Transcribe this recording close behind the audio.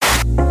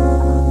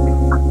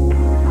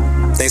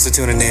Thanks for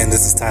tuning in.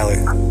 This is Tyler.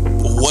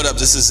 What up?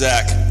 This is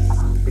Zach.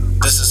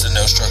 This is the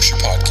Nostructue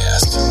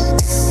podcast.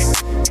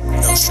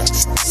 No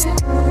structure.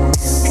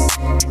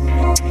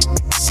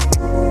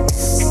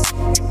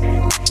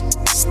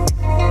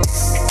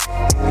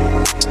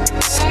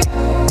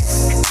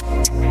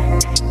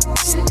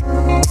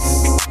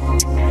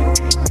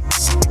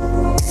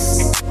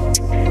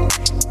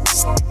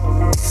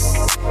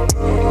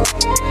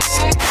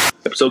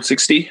 Episode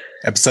 60.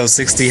 Episode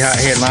 60, hot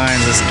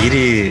headlines. Let's get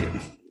it.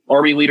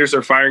 Army leaders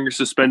are firing or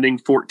suspending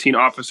 14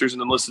 officers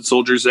and enlisted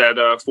soldiers at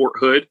Fort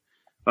Hood.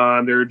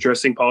 They're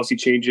addressing policy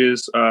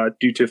changes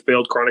due to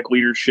failed chronic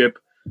leadership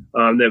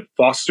that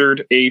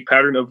fostered a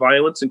pattern of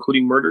violence,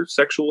 including murder,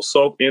 sexual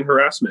assault, and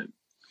harassment.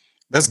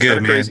 That's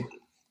good, man. Crazy.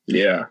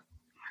 Yeah.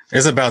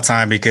 It's about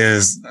time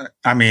because,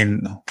 I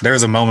mean, there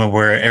was a moment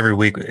where every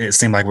week it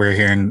seemed like we were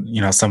hearing,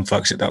 some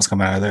fuck shit that was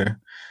coming out of there.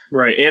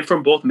 Right. And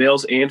from both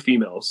males and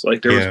females.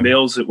 Like, there was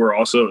males that were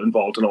also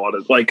involved in a lot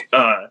of,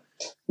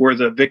 were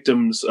the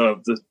victims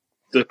of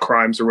the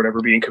crimes or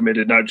whatever being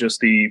committed, not just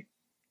the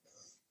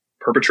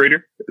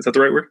perpetrator. Is that the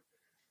right word?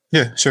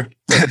 Yeah, sure.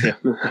 Yeah.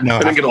 No,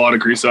 I didn't get a lot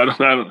of grief, so I don't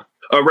know.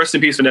 Rest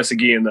in peace, Vanessa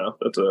Guillen, though.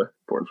 That's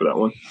important for that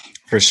one.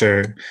 For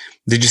sure.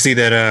 Did you see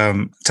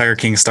that Tiger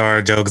King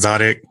star Joe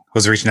Exotic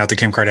was reaching out to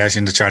Kim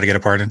Kardashian to try to get a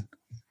pardon?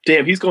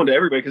 Damn, he's going to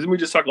everybody. Because didn't we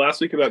just talk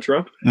last week about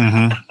Trump?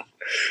 Mm-hmm.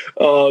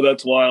 Oh,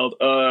 that's wild.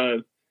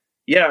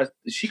 Yeah,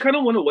 she kind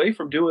of went away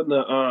from doing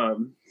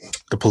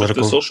the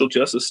political, the social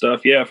justice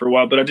stuff. Yeah, for a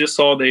while. But I just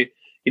saw they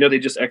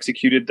just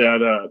executed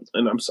that.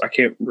 And I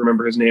can't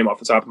remember his name off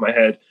the top of my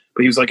head.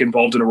 But he was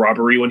involved in a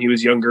robbery when he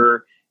was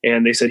younger.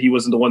 And they said he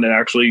wasn't the one that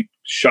actually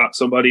shot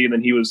somebody. And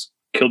then he was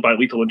killed by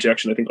lethal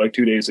injection, I think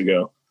 2 days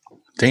ago.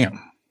 Damn.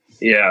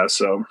 Yeah,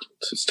 so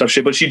it's tough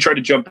shit. But she tried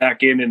to jump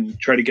back in and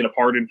try to get a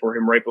pardon for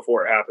him right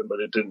before it happened. But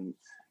it didn't.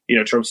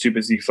 Trump's too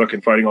busy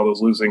fucking fighting all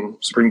those losing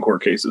Supreme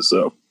Court cases.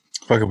 So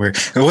fucking weird.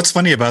 And what's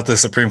funny about the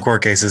Supreme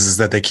Court cases is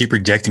that they keep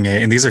rejecting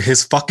it. And these are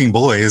his fucking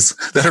boys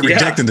that are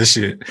rejecting this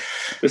shit.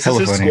 This is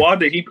his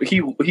squad that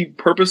he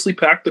purposely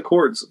packed the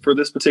courts for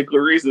this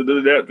particular reason.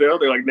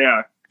 They're like,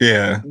 nah.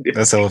 Yeah,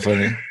 that's hella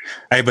funny.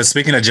 Hey, but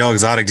speaking of Joe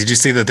Exotic, did you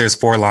see that there's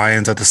 4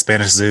 lions at the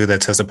Spanish zoo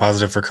that tested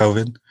positive for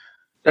COVID?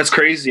 That's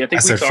crazy. I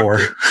think I said 4.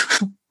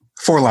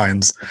 4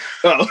 lions.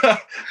 Oh,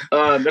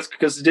 that's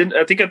because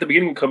I think at the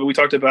beginning of COVID we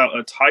talked about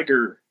a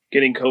tiger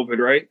getting COVID,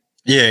 right?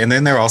 Yeah, and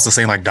then they were also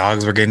saying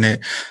dogs were getting it,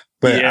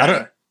 but I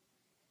don't.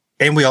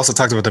 And we also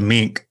talked about the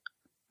mink.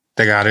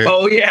 They got it.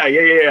 Oh yeah.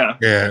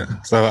 Yeah.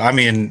 So I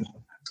mean,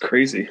 it's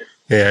crazy.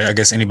 Yeah, I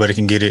guess anybody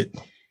can get it.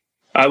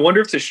 I wonder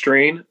if the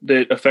strain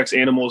that affects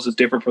animals is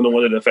different from the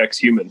one that affects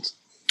humans.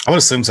 I would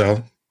assume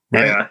so.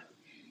 Right?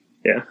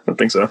 Yeah, I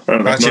think so. I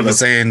don't know. Chip was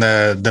saying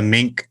the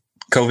mink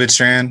COVID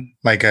strand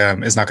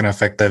is not going to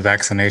affect the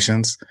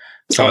vaccinations.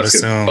 So I would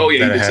assume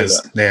that it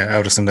has. Yeah, I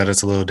would assume that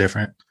it's a little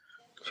different.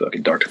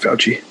 Fucking Dr.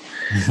 Fauci,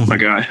 my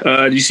guy.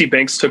 Did you see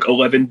Banks took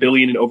 $11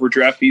 billion in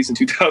overdraft fees in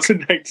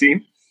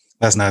 2019?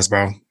 That's nice,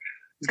 bro.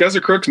 These guys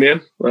are crooks,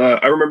 man.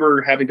 I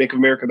remember having Bank of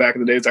America back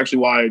in the day. It's actually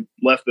why I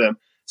left them.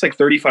 It's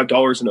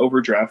 $35 in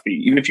overdraft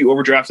fee, even if you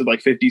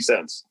overdrafted 50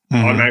 cents,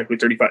 automatically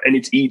 35, and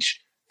it's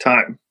each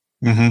time.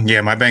 Mm-hmm.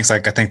 Yeah, my bank's I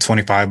think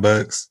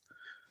 $25.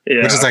 Yeah,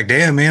 which is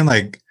damn,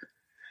 man.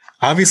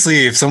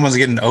 Obviously, if someone's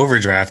getting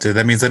overdrafted,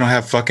 that means they don't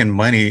have fucking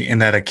money in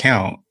that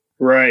account.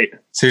 Right.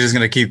 So you're just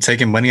going to keep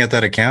taking money at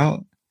that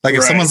account?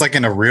 If someone's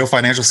in a real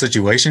financial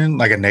situation,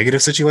 a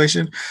negative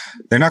situation,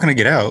 they're not going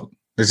to get out.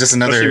 There's just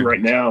another... Especially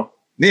right now.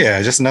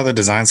 Yeah, just another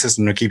design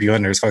system to keep you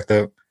under. It's fucked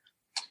up.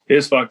 It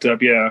is fucked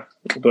up, yeah.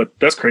 But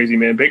that's crazy,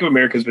 man. Bank of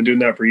America has been doing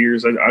that for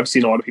years. I've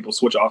seen a lot of people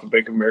switch off of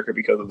Bank of America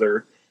because of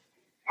their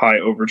high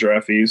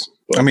overdraft fees.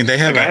 But, I mean, they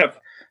have...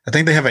 I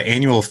think they have an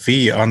annual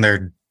fee on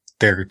their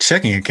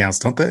checking accounts,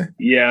 don't they?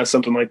 Yeah,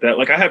 something like that.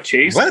 I have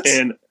Chase,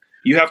 and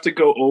you have to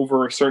go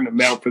over a certain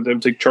amount for them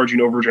to charge you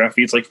an overdraft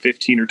fee. It's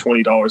 $15 or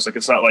 $20.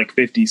 It's not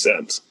 50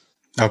 cents.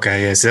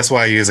 Okay, yeah. So that's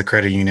why I use a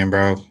credit union,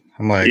 bro.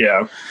 I'm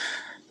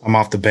I'm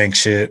off the bank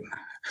shit.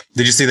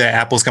 Did you see that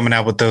Apple's coming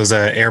out with those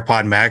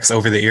AirPod Max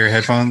over-the-ear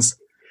headphones?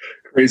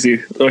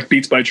 Crazy.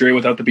 Beats by Dre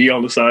without the B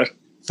on the side.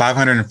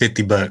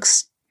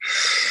 $550.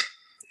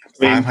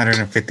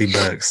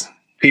 $550.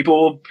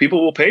 People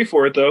will pay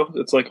for it, though.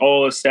 It's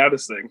all a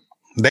status thing.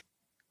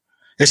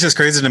 It's just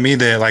crazy to me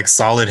that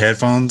solid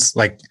headphones,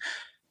 the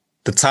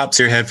top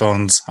tier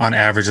headphones on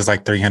average is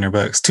 $300,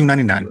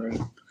 $299. Right.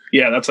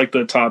 Yeah, that's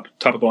the top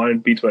of the line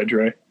Beats by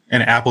Dre.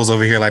 And Apple's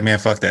over here man,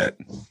 fuck that.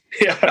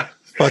 Yeah.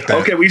 Fuck that.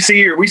 Okay, we see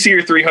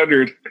your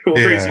 300. We'll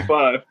raise you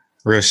 5.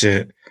 Real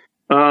shit.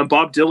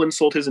 Bob Dylan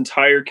sold his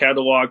entire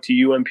catalog to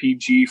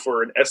UMPG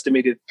for an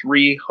estimated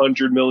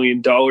 $300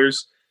 million.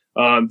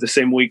 The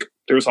same week,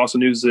 there was also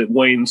news that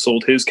Wayne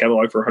sold his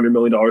catalog for $100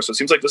 million. So it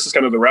seems like this is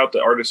kind of the route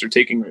that artists are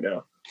taking right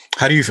now.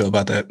 How do you feel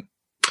about that?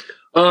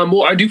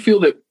 Well, I do feel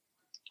that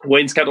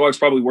Wayne's catalog is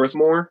probably worth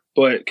more,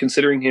 but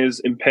considering his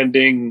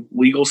impending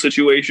legal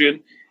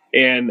situation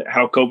and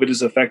how COVID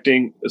is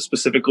affecting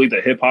specifically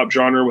the hip hop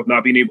genre with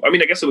not being able, I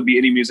guess it would be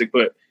any music,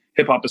 but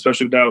hip hop,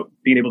 especially without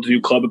being able to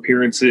do club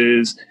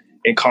appearances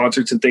and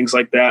concerts and things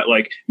like that.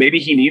 Like maybe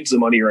he needs the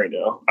money right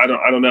now. I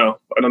don't know.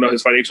 I don't know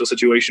his financial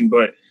situation,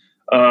 but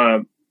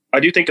I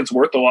do think it's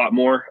worth a lot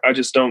more. I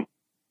just don't.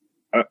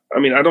 I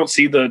mean, I don't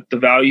see the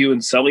value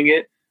in selling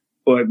it,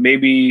 but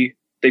maybe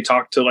they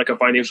talked to like a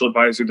financial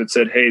advisor that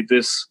said, "Hey,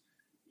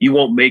 you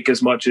won't make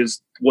as much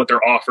as what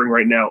they're offering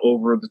right now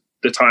over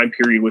the time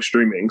period with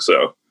streaming."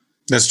 So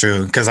that's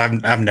true, because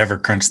I've never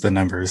crunched the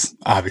numbers,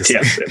 obviously.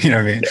 Yeah. You know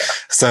what I mean? Yeah.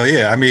 So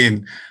yeah, I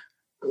mean,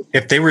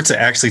 if they were to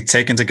actually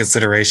take into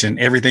consideration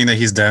everything that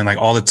he's done, like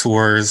all the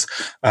tours,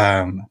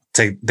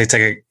 they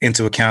take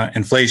into account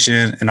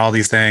inflation and all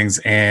these things,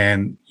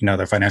 and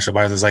their financial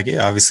advisors like,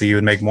 yeah, obviously you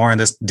would make more in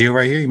this deal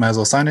right here. You might as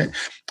well sign it.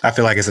 I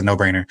feel like it's a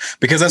no-brainer,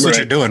 because that's what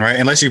you're doing, right?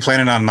 Unless you're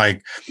planning on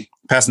like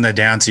passing that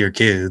down to your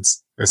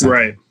kids or something,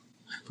 right?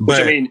 But which,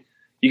 I mean,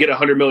 you get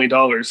 $100 million.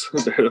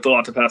 That's a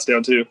lot to pass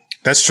down too.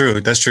 That's true.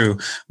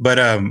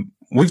 But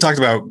we've talked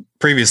about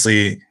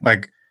previously,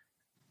 like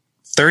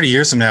 30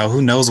 years from now,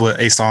 who knows what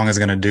a song is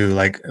going to do?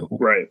 Like,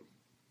 right.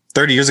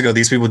 30 years ago,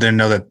 these people didn't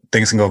know that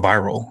things can go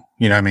viral.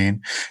 You know what I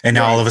mean? And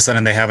now all of a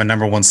sudden they have a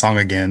number one song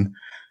again.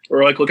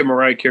 Or like, look at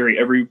Mariah Carey.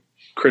 Every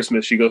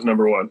Christmas she goes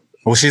number one.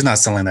 Well, she's not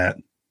selling that.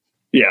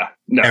 Yeah,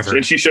 no, ever.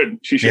 And she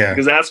shouldn't. She shouldn't,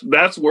 because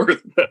that's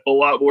worth a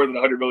lot more than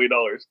 $100 million.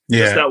 Yeah,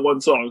 just that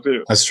one song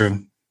too. That's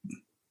true.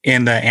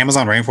 In the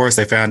Amazon rainforest,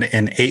 they found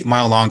an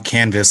 8-mile-long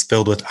canvas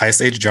filled with Ice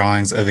Age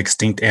drawings of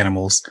extinct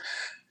animals.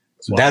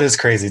 Wow. That is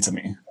crazy to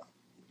me.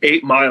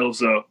 8 miles,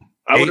 though.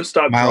 I would have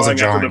stopped drawing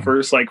after the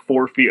first like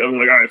 4 feet. I was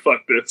like, all right,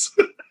 fuck this.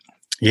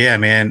 Yeah,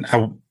 man.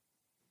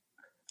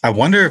 I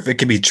wonder if it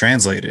could be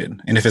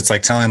translated, and if it's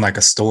like telling like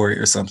a story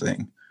or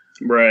something.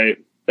 Right.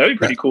 That'd be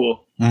pretty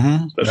cool.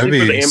 Mm-hmm. Especially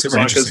for the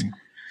Amazon, because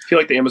I feel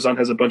like the Amazon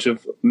has a bunch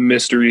of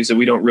mysteries that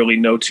we don't really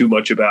know too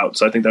much about.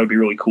 So I think that would be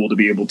really cool to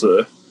be able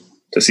to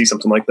see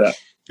something like that.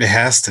 It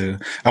has to.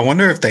 I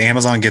wonder if the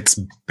Amazon gets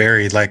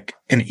buried. Like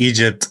in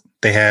Egypt,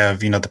 they have,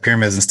 the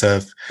pyramids and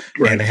stuff,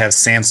 and they have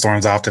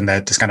sandstorms often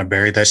that just kind of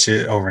bury that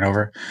shit over and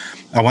over.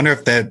 I wonder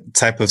if that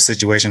type of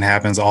situation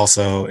happens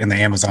also in the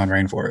Amazon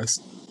rainforest.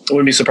 I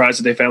wouldn't be surprised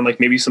if they found like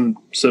maybe some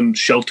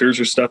shelters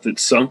or stuff that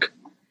sunk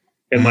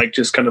and like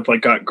just kind of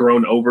like got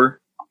grown over.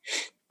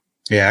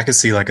 Yeah, I could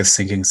see like a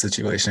sinking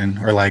situation,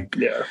 or like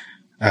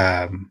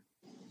like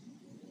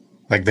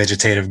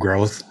vegetative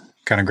growth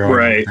kind of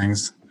growing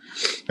things.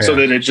 Yeah. So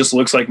that it just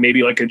looks like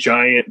maybe like a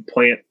giant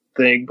plant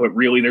thing, but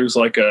really there's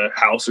like a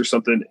house or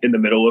something in the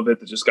middle of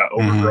it that just got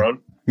overgrown.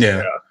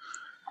 Yeah.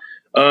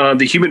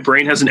 The human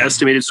brain has an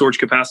estimated storage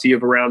capacity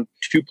of around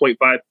 2.5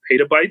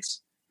 petabytes.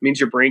 It means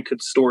your brain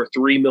could store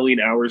 3 million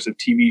hours of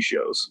TV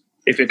shows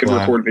if it could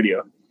record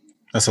video.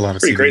 That's a lot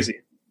of pretty crazy.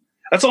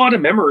 That's a lot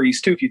of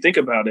memories too, if you think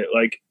about it.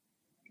 Like,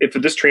 if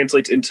this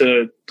translates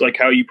into like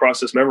how you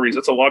process memories,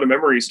 that's a lot of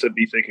memories to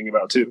be thinking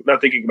about too.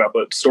 Not thinking about,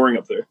 but storing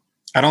up there.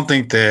 I don't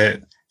think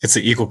that it's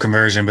an equal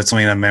conversion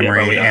between a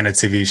memory and a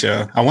TV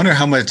show. I wonder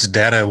how much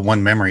data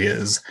one memory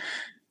is,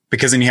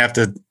 because then you have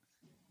to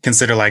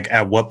consider like,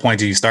 at what point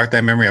do you start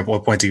that memory? At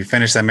what point do you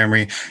finish that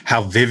memory?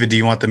 How vivid do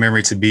you want the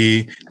memory to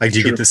be? Like, do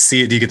you get to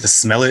see it? Do you get to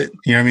smell it?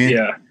 You know what I mean?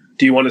 Yeah.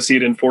 Do you want to see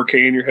it in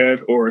 4K in your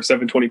head or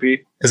 720p?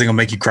 Is it going to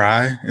make you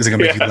cry? Is it going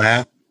to make you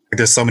laugh? Like,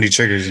 there's so many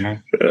triggers,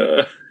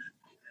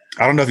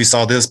 I don't know if you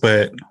saw this,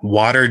 but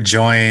water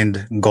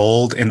joined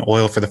gold and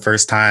oil for the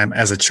first time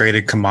as a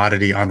traded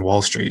commodity on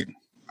Wall Street.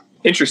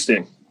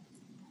 Interesting.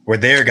 We're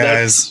there,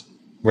 guys.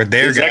 We're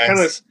there, guys.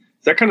 Is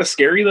that kind of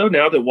scary though?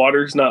 Now that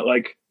water's not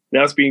like,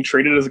 now it's being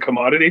traded as a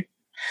commodity.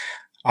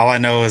 All I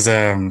know is,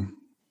 at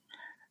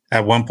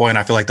one point,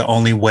 I feel like the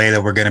only way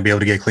that we're going to be able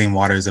to get clean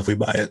water is if we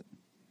buy it.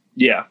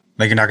 Yeah.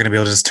 Like, you're not going to be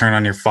able to just turn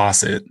on your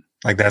faucet.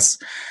 Like, that's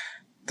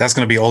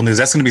going to be old news.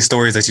 That's going to be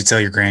stories that you tell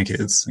your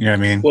grandkids. You know what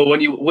I mean? Well,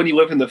 when you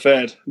live in the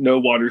Fed, no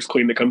water's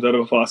clean that comes out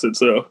of a faucet.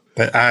 So,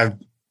 but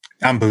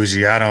I'm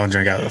bougie. I don't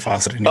drink out of the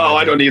faucet anymore. Oh,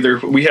 I don't either.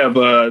 We have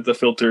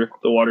the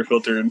water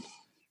filter, and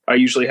I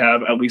usually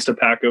have at least a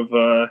pack of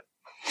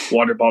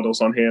water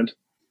bottles on hand,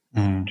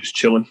 just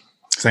chilling.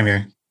 Same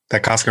here.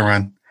 That Costco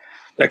run.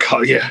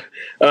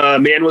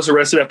 Man was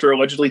arrested after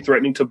allegedly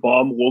threatening to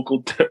bomb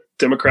local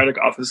Democratic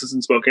offices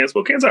in Spokane.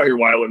 Spokane's out here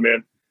wilding,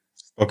 man.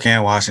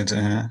 Spokane,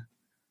 Washington. Yeah.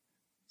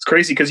 It's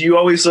crazy because you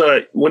always,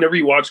 whenever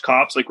you watch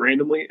Cops, like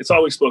randomly, it's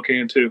always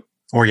Spokane too.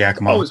 Or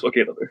Yakima. Always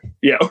Spokane up there.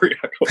 Yeah, or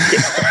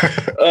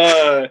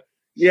Yakima.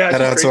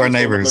 Shout out to our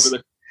neighbors.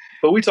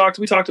 But we talked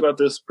about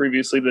this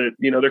previously, that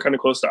they're kind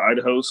of close to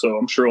Idaho, so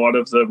I'm sure a lot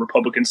of the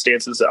Republican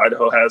stances that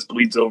Idaho has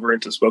bleeds over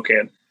into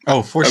Spokane.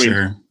 Oh, for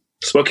sure.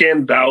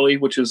 Spokane Valley,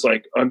 which is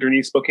like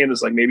underneath Spokane,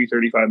 is like maybe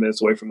 35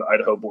 minutes away from the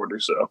Idaho border.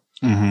 So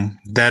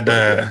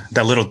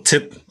that little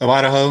tip of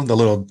Idaho, the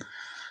little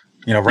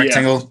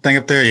rectangle thing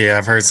up there. Yeah,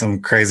 I've heard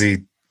some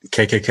crazy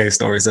KKK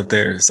stories up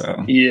there.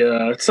 So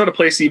yeah, it's not a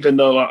place. Even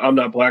though I'm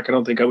not black, I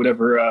don't think I would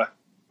ever.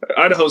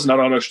 Idaho's not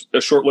on a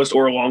short list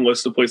or a long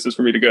list of places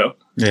for me to go.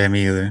 Yeah,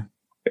 me either.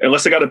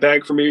 Unless I got a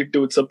bag for me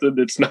doing something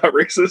that's not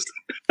racist.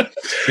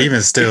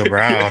 Even still,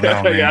 bro, I don't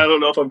know, man. Yeah, I don't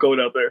know if I'm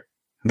going out there.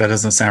 That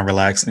doesn't sound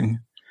relaxing.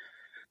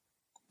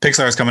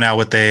 Pixar is coming out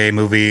with a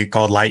movie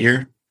called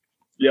Lightyear.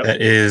 Yep.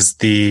 That is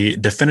the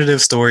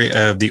definitive story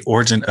of the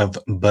origin of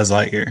Buzz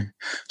Lightyear.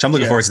 Which I'm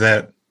looking forward to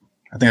that.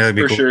 I think that'd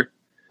be cool. For sure.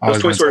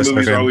 Those Toy Story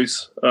movies are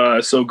always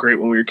so great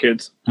when we were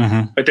kids.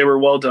 Mm-hmm. Like, they were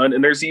well done.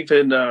 And there's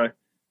even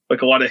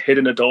like a lot of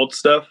hidden adult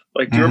stuff.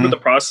 Like, do you remember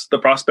the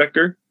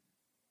Prospector?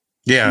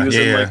 Yeah,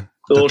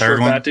 the little short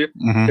fat dude.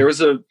 Mm-hmm. There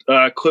was a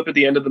clip at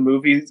the end of the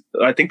movie.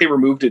 I think they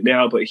removed it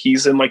now, but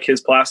he's in like his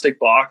plastic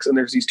box, and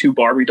there's these two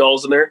Barbie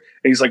dolls in there,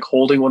 and he's like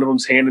holding one of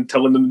them's hand and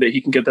telling them that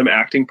he can get them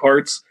acting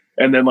parts.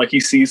 And then like he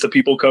sees the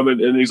people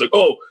coming, and he's like,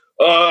 "Oh!"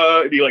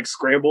 And he like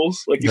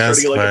scrambles, like he's trying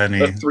to get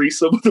like a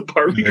threesome with the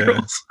Barbie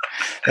girls.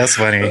 That's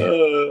funny.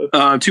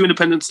 2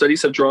 independent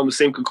studies have drawn the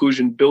same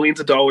conclusion: billions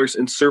of dollars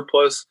in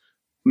surplus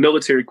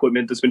military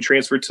equipment that's been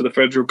transferred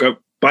to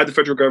by the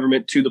federal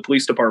government to the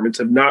police departments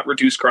have not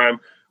reduced crime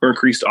or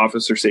increased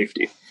officer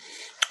safety.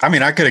 I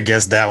mean, I could have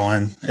guessed that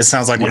one. It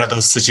sounds like one of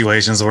those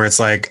situations where it's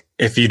like,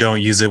 if you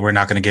don't use it, we're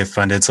not going to get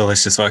funded. So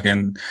let's just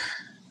fucking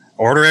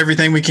order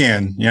everything we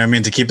can. You know what I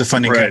mean? To keep the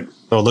funding. Right.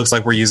 So it looks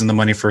like we're using the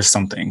money for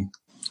something.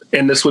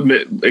 And this would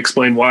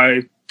explain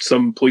why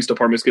some police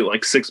departments get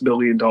like $6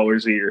 billion a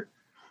year.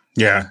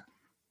 Yeah.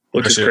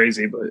 Which is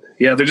crazy. But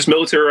yeah, they're just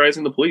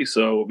militarizing the police.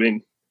 So, I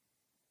mean,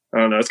 I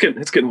don't know. It's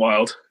getting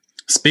wild.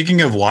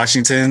 Speaking of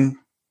Washington.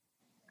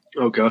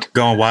 Oh, God.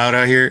 Going wild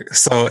out here.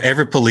 So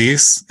every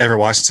police are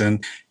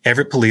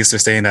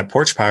saying that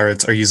porch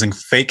pirates are using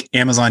fake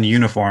Amazon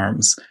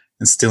uniforms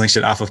and stealing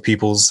shit off of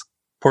people's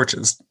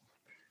porches.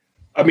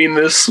 I mean,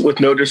 this with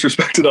no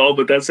disrespect at all,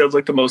 but that sounds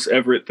like the most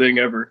Everett thing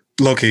ever.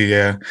 Low-key,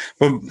 yeah.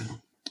 But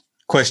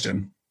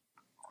question.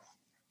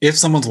 If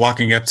someone's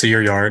walking up to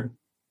your yard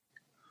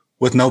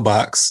with no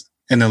box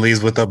and then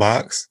leaves with a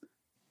box,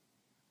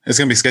 it's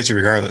going to be sketchy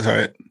regardless,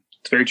 right?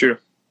 It's very true.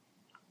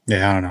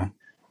 Yeah, I don't know.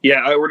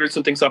 Yeah, I ordered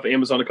some things off of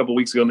Amazon a couple of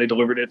weeks ago, and they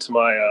delivered it to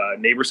my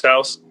neighbor's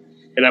house.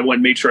 And I went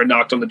and made sure I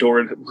knocked on the door,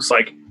 and it was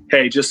like,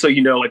 hey, just so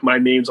you know, like, my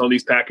name's on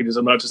these packages.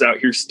 I'm not just out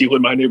here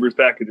stealing my neighbor's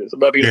packages. I'm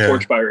not being a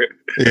porch pirate.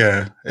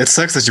 Yeah. It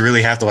sucks that you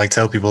really have to like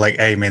tell people like,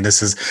 hey, man,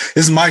 this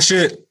is my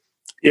shit.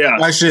 Yeah.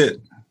 My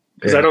shit.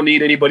 Because I don't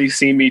need anybody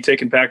seeing me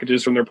taking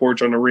packages from their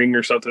porch on a ring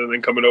or something and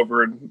then coming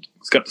over and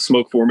it's got the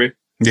smoke for me.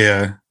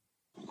 Yeah.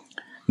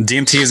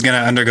 DMT is going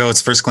to undergo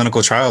its first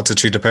clinical trial to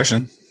treat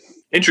depression.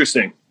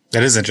 Interesting.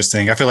 That is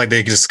interesting. I feel like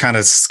they just kind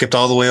of skipped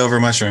all the way over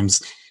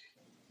mushrooms.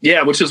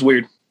 Yeah, which is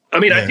weird. I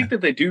mean, I think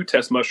that they do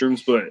test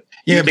mushrooms, but...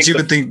 Yeah, but you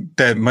would think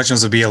that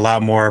mushrooms would be a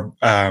lot more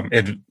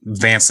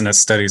advanced in its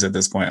studies at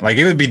this point. Like,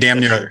 it would be damn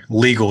near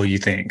legal, you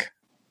think.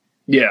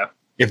 Yeah.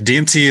 If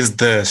DMT is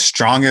the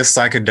strongest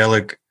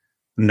psychedelic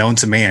known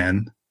to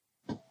man,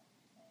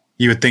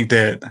 you would think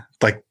that,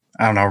 like,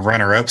 I don't know,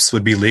 runner-ups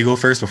would be legal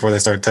first before they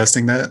start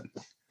testing that.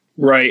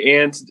 Right,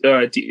 and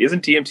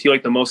isn't DMT,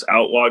 like, the most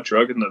outlawed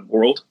drug in the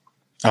world?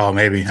 Oh,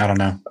 maybe. I don't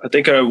know. I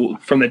think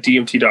from the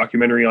DMT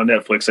documentary on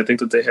Netflix, I think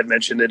that they had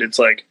mentioned that it's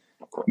like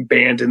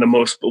banned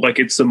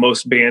it's the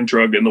most banned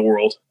drug in the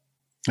world.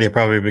 Yeah,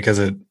 probably because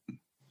it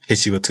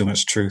hits you with too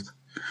much truth.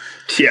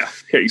 Yeah,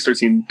 you start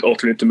seeing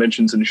alternate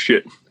dimensions and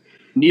shit.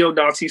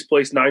 Neo-Nazis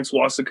placed 9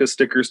 swastika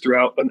stickers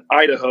throughout an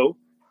Idaho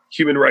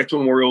Human Rights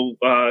Memorial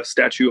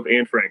statue of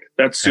Anne Frank.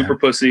 That's super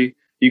pussy.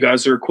 You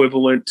guys are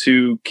equivalent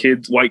to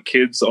white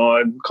kids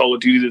on Call of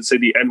Duty that say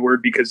the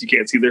N-word because you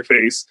can't see their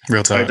face.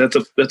 Real talk. Right,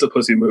 that's a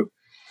pussy move.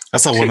 I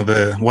saw one of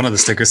the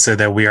stickers said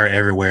that we are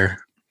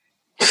everywhere.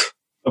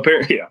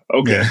 Apparently, yeah.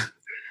 Okay. Yeah.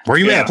 Where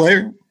you at,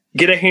 player?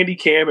 Get a handy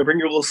cam and bring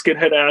your little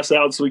skinhead ass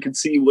out so we can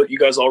see what you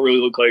guys all really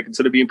look like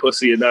instead of being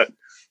pussy and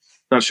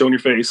not showing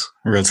your face.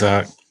 Real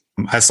talk.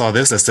 I saw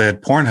this that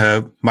said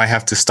Pornhub might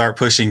have to start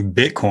pushing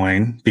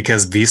Bitcoin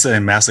because Visa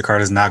and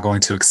MasterCard is not going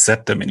to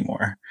accept them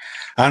anymore.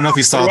 I don't know if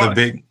you saw the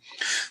big...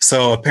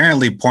 So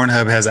apparently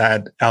Pornhub has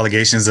had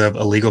allegations of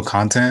illegal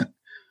content.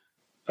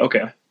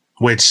 Okay.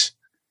 Which...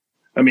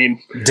 I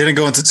mean... Didn't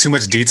go into too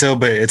much detail,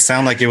 but it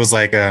sounded like it was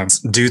like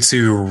due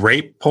to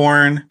rape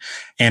porn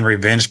and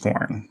revenge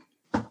porn.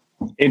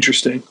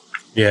 Interesting.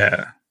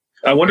 Yeah.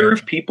 I wonder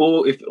if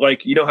people,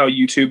 like, you know how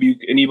YouTube,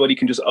 anybody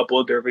can just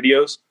upload their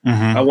videos?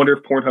 Mm-hmm. I wonder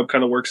if Pornhub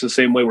kind of works the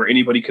same way where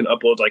anybody can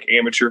upload like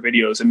amateur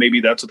videos, and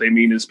maybe that's what they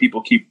mean is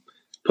people keep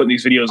putting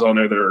these videos on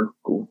there that are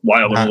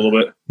wild a little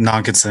bit.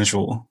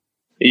 Non-consensual.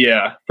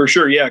 Yeah, for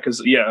sure. Yeah,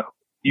 because,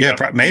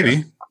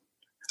 maybe.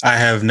 I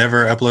have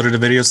never uploaded a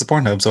video to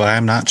Pornhub, so I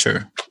am not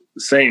sure.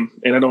 Same.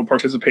 And I don't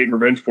participate in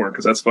revenge porn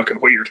because that's fucking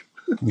weird.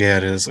 Yeah,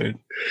 it is weird.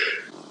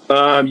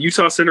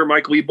 Utah Senator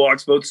Mike Lee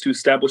blocks votes to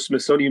establish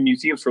Smithsonian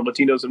museums for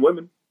Latinos and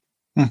women.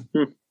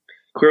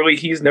 Clearly,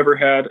 he's never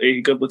had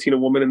a good Latino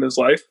woman in his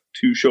life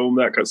to show him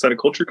that side of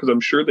culture, because I'm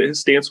sure that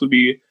his stance would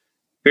be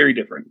very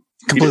different.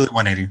 Completely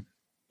 180.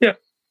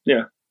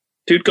 Yeah.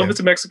 Dude, go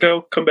visit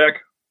Mexico, come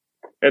back,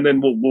 and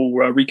then we'll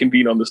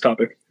reconvene on this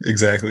topic.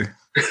 Exactly.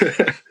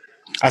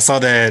 I saw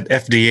that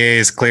FDA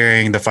is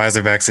clearing the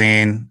Pfizer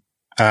vaccine,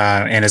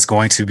 and it's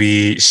going to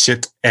be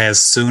shipped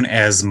as soon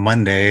as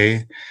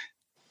Monday,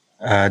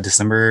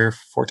 December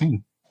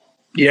 14th.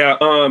 Yeah,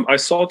 I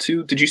saw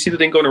too. Did you see the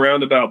thing going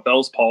around about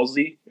Bell's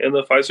palsy and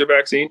the Pfizer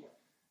vaccine?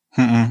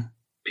 Mm-mm.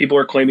 People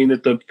are claiming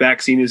that the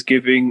vaccine is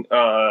giving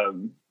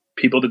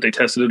people that they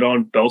tested it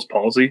on Bell's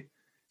palsy.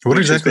 What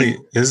exactly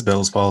is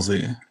Bell's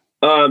palsy?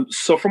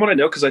 So from what I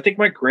know, because I think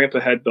my grandpa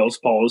had Bell's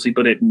palsy,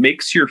 but it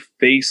makes your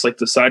face, like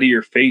the side of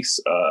your face,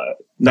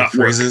 not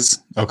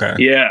freezes. Okay.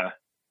 Yeah.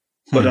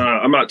 But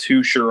I'm not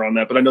too sure on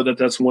that. But I know that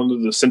that's one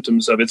of the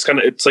symptoms of it.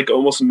 It's like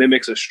almost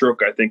mimics a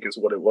stroke, I think is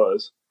what it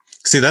was.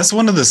 See, that's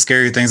one of the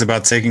scary things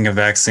about taking a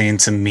vaccine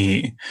to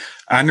me.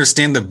 I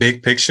understand the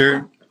big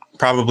picture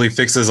probably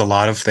fixes a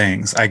lot of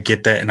things. I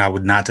get that. And I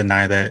would not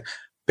deny that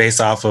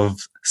based off of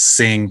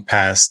seeing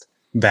past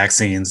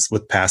vaccines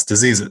with past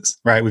diseases,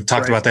 right? We've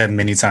talked about that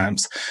many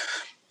times.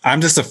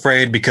 I'm just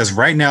afraid because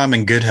right now I'm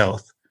in good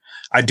health.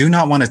 I do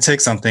not want to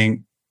take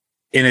something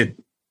and it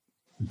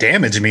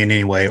damage me in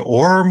any way,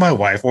 or my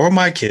wife, or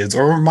my kids,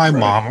 or my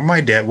mom, or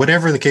my dad,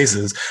 whatever the case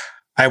is.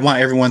 I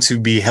want everyone to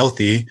be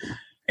healthy.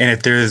 And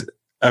if there's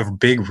a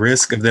big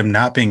risk of them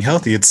not being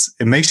healthy, it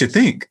makes you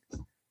think.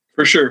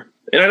 For sure.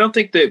 And I don't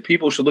think that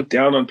people should look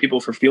down on people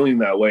for feeling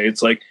that way.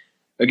 It's like,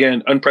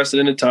 again,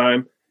 unprecedented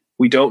time.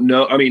 We don't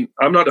know. I mean,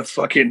 I'm not a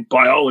fucking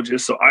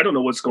biologist, so I don't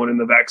know what's going in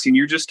the vaccine.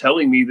 You're just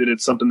telling me that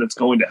it's something that's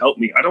going to help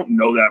me. I don't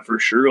know that for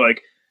sure.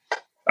 Like,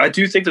 I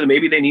do think that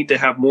maybe they need to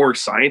have more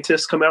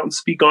scientists come out and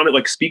speak on it,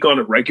 like speak on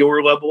a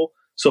regular level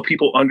so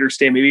people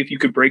understand. Maybe if you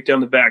could break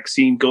down the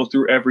vaccine, go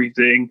through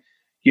everything,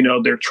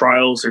 their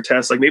trials, their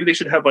tests, like maybe they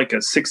should have like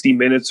a 60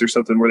 minutes or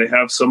something where they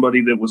have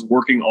somebody that was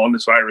working on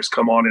this virus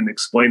come on and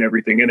explain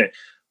everything in it.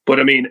 But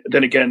I mean,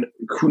 then again,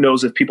 who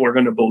knows if people are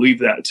going to believe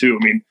that too?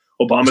 I mean,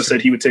 Obama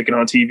said he would take it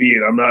on TV,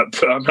 and I'm not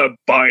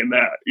buying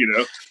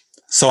that,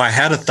 So I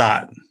had a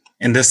thought,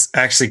 and this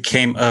actually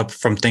came up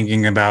from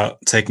thinking about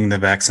taking the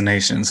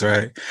vaccinations,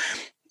 right?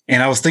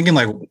 And I was thinking,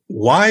 like,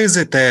 why is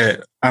it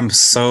that I'm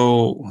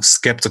so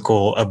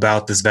skeptical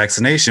about this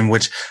vaccination,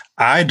 which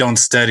I don't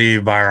study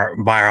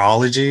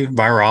virology,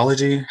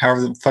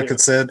 however the fuck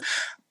it's said.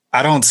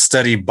 I don't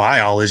study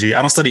biology.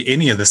 I don't study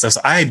any of this stuff.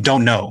 So I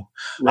don't know.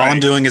 Right. All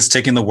I'm doing is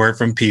taking the word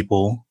from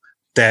people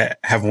that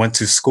have went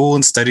to school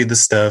and studied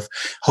this stuff,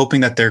 hoping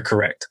that they're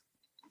correct.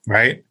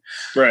 Right?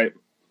 Right.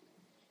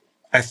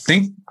 I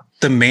think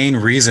the main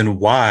reason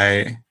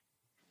why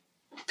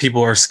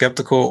people are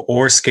skeptical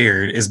or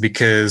scared is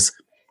because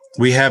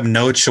we have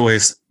no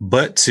choice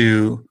but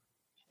to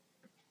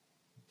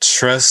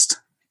trust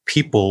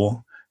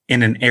people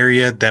in an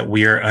area that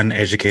we are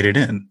uneducated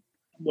in.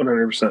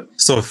 100%.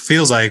 So it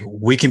feels like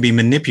we can be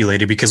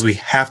manipulated because we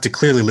have to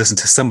clearly listen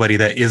to somebody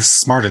that is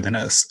smarter than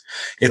us.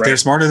 If they're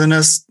smarter than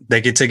us,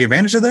 they could take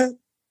advantage of that.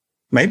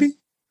 Maybe.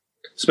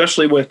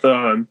 Especially with,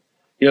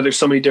 there's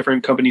so many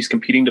different companies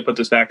competing to put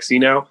this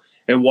vaccine out.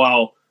 And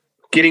while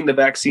getting the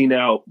vaccine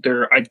out,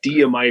 their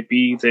idea might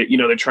be that,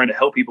 they're trying to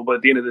help people, but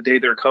at the end of the day,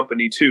 they're a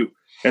company too.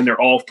 And they're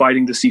all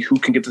fighting to see who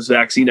can get this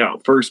vaccine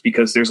out first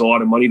because there's a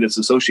lot of money that's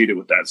associated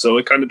with that. So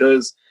it kind of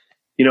does,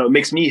 it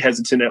makes me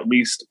hesitant, at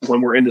least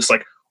when we're in this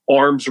like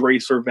arms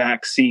race for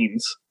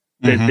vaccines,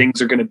 that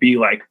things are going to be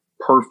like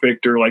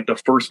perfect or like the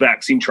first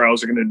vaccine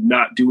trials are going to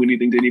not do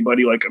anything to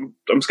anybody. Like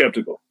I'm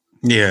skeptical.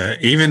 Yeah.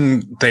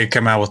 Even they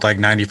come out with like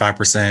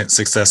 95%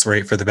 success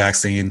rate for the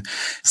vaccine.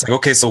 It's like,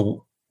 okay,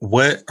 so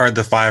what are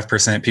the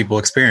 5% people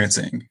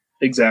experiencing?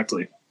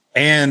 Exactly.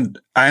 And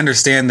I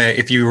understand that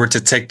if you were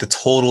to take the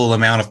total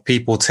amount of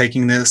people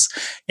taking this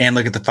and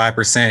look at the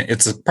 5%,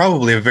 it's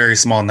probably a very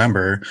small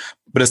number,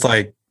 but it's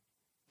like,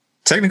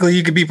 technically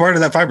you could be part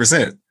of that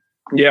 5%.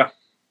 Yeah.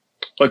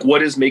 Like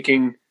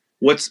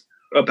what's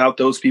about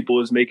those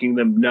people is making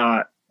them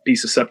not be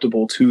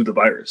susceptible to the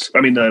virus.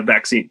 I mean, the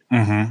vaccine.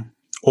 Mm-hmm.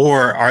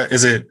 Or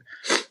is it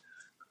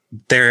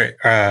they're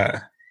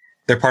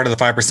part of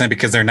the 5%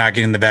 because they're not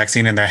getting the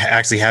vaccine and they're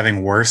actually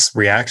having worse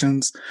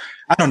reactions?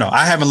 I don't know.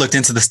 I haven't looked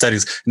into the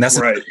studies, and that's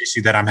the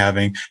issue that I'm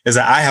having is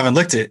that I haven't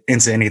looked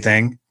into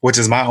anything, which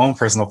is my own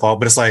personal fault.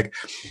 But it's like,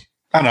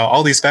 I don't know,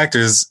 all these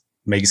factors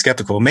make you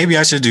skeptical. Maybe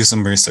I should do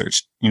some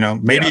research.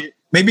 Maybe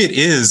it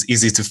is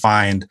easy to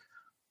find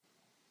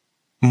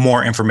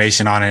more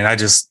information on it. I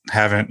just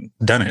haven't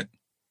done it.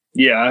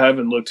 Yeah, I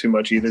haven't looked too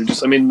much either.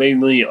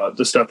 Mainly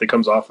the stuff that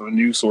comes off of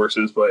news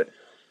sources, but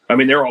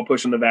they're all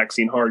pushing the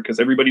vaccine hard because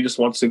everybody just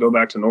wants to go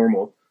back to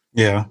normal.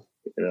 Yeah.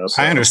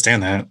 So, I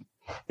understand that.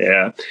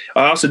 Yeah.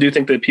 I also do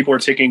think that people are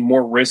taking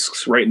more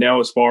risks right now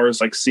as far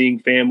as like seeing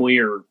family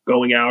or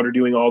going out or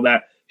doing all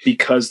that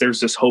because there's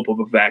this hope of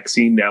a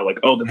vaccine now. Like,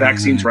 oh, the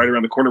vaccine's right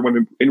around the corner.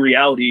 When in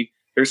reality,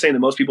 they're saying that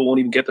most people won't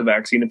even get the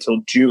vaccine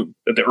until June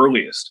at the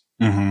earliest.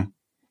 Mm-hmm.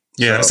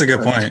 Yeah, that's a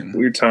good point.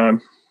 Weird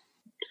time.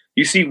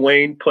 You see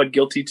Wayne pled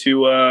guilty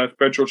to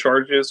federal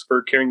charges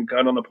for carrying a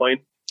gun on the plane?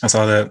 I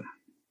saw that.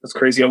 That's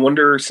crazy. I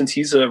wonder, since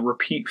he's a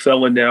repeat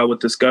felon now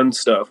with this gun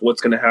stuff, what's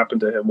going to happen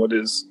to him? What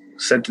his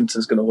sentence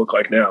is going to look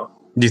like now?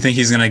 Do you think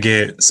he's going to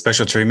get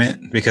special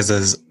treatment because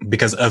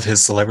of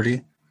his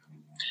celebrity?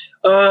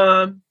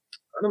 I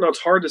don't know. It's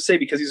hard to say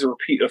because he's a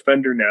repeat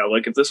offender now.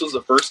 Like if this was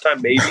the first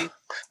time, maybe.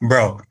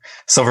 Bro,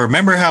 so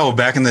remember how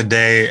back in the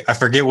day, I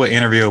forget what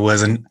interview it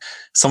was, and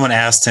someone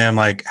asked him,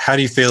 like, how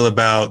do you feel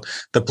about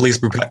the police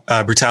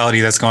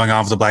brutality that's going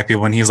on with the black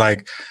people? And he's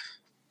like,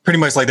 pretty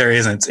much like there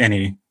isn't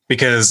any.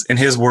 Because in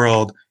his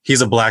world,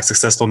 he's a black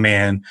successful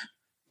man.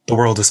 the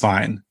world is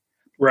fine.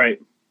 Right.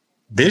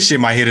 This shit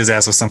might hit his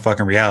ass with some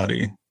fucking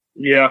reality.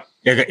 Yeah.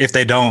 If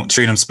they don't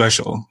treat him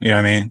special, you know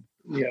what I mean?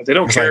 Yeah, they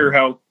don't care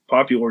how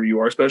popular you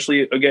are,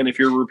 especially, again, if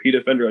you're a repeat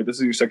offender. Like, this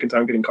is your second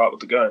time getting caught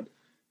with a gun.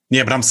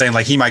 Yeah, but I'm saying,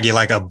 like, he might get,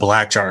 like, a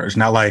black charge,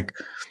 not, like,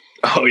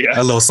 a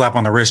little slap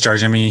on the wrist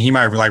charge. I mean, he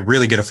might, like,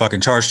 really get a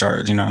fucking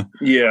charge, you know?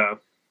 Yeah,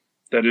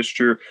 that is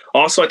true.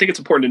 Also, I think it's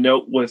important to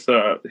note with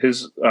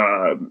his,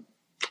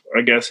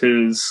 I guess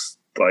his,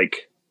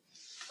 like,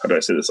 how do I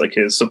say this? Like,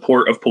 his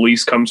support of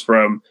police comes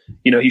from,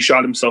 you know, he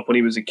shot himself when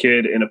he was a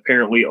kid, and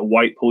apparently a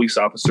white police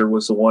officer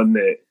was the one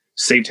that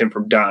saved him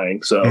from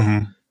dying. So,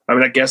 I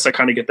mean, I guess I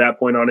kind of get that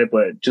point on it,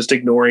 but just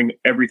ignoring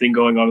everything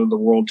going on in the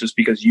world just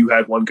because you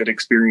had one good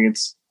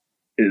experience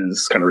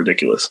is kind of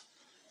ridiculous.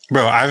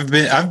 Bro, I've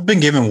been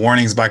given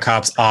warnings by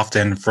cops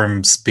often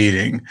from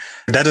speeding.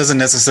 That doesn't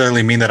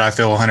necessarily mean that I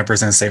feel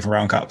 100% safe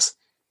around cops.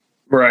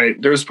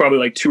 Right. There's probably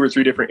like 2 or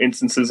 3 different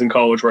instances in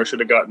college where I should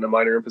have gotten a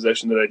minor in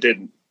possession that I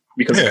didn't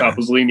because the cop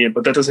was lenient.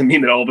 But that doesn't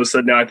mean that all of a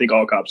sudden now I think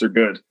all cops are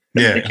good.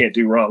 And they can't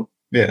do wrong.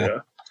 Yeah.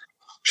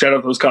 Shout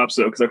out those cops,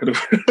 though, because I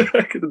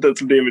could have done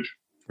some damage.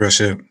 Real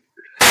shit.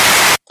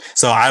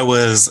 So I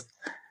was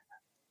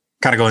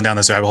kind of going down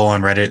this rabbit hole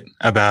on Reddit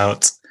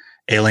about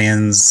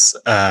aliens,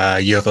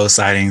 UFO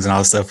sightings and all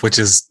this stuff, which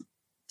is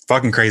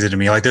fucking crazy to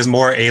me. Like, there's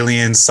more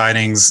alien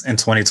sightings in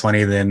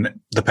 2020 than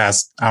the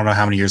past, I don't know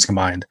how many years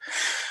combined.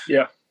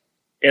 Yeah.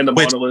 And the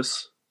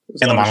monoliths.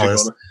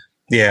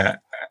 Yeah.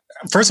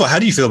 First of all, how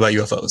do you feel about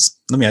UFOs?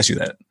 Let me ask you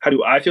that. How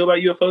do I feel about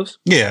UFOs?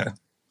 Yeah.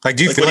 Like,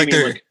 do you feel like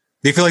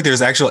do you feel like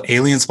there's actual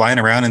aliens flying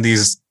around in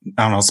these,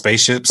 I don't know,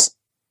 spaceships?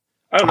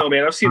 I don't know,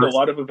 man. I've seen a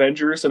lot of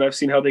Avengers, and I've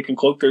seen how they can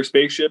cloak their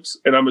spaceships,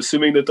 and I'm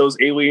assuming that those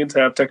aliens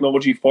have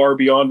technology far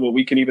beyond what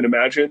we can even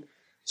imagine.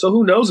 So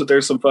who knows if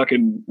there's some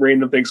fucking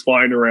random things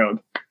flying around.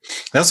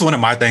 That's one of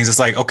my things. It's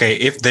like, okay,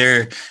 if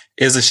there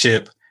is a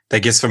ship that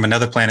gets from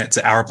another planet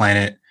to our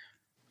planet,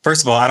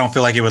 first of all, I don't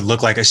feel like it would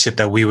look like a ship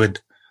that we would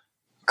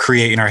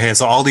create in our head.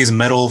 So all these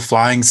metal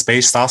flying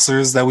space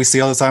saucers that we see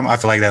all the time, I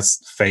feel like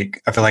that's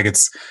fake. I feel like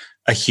it's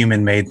a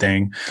human-made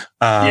thing.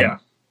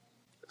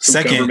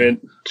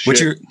 Second, what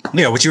you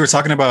were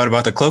talking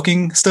about the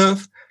cloaking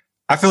stuff,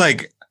 I feel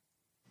like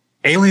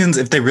aliens,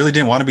 if they really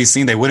didn't want to be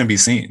seen, they wouldn't be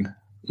seen.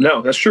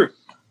 No, that's true.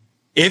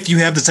 If you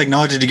have the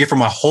technology to get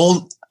from a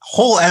whole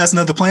ass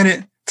another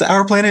planet to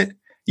our planet,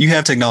 you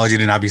have technology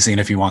to not be seen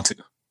if you want to.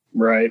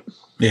 Right.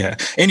 Yeah.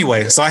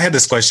 Anyway, so I had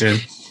this question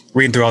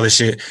reading through all this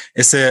shit.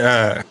 It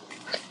said,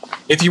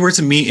 if you were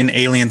to meet an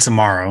alien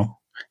tomorrow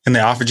and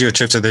they offered you a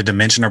trip to their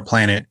dimension or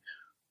planet,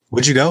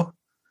 would you go?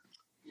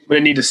 I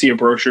need to see a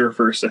brochure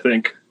first, I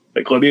think.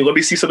 Like, let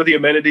me see some of the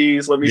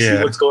amenities. Let me see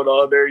what's going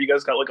on there. You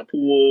guys got like a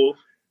pool,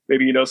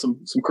 maybe, you know,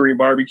 some Korean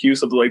barbecue,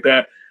 something like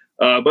that.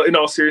 But in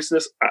all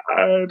seriousness,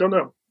 I don't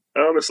know.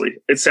 Honestly,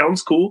 it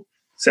sounds cool.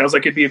 Sounds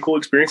like it'd be a cool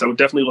experience. I would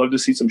definitely love to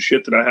see some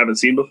shit that I haven't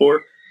seen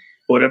before.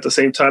 But at the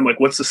same time, like,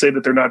 what's to say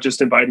that they're not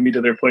just inviting me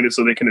to their planet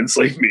so they can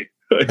enslave me?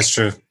 Like, that's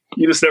true.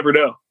 You just never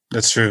know.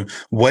 That's true.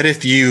 What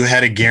if you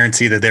had a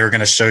guarantee that they were going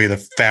to show you the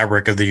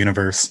fabric of the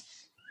universe?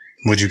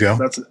 Would you go?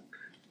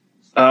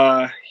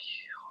 I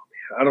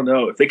don't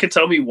know. If they could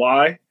tell me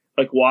why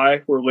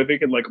we're living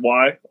and like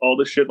why all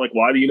this shit, like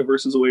why the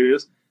universe is the way it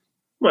is,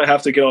 I might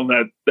have to get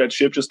on that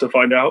ship just to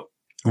find out.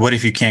 What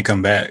if you can't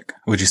come back?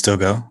 Would you still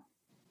go?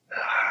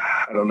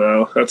 I don't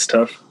know. That's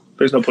tough.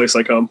 There's no place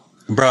like home.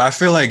 Bro, I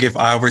feel like if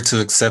I were to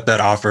accept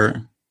that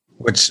offer,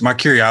 which my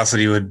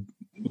curiosity would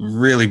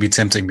really be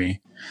tempting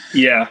me.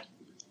 Yeah.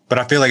 But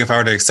I feel like if I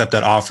were to accept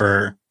that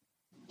offer,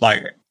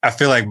 like, I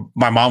feel like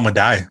my mom would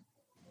die.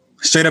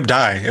 Straight up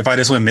die if I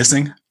just went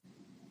missing.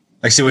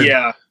 Like, she would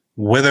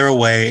wither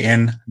away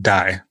and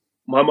die.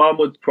 My mom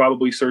would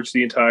probably search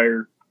the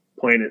entire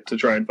planet to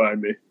try and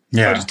find me.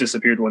 Yeah. I just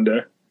disappeared one day.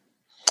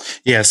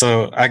 Yeah,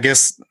 so I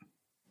guess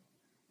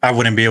I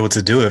wouldn't be able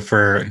to do it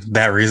for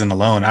that reason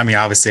alone. I mean,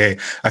 obviously,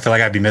 I feel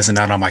like I'd be missing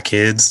out on my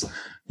kids.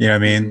 You know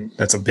what I mean?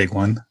 That's a big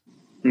one.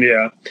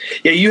 Yeah.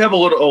 Yeah, you have a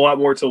lot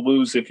more to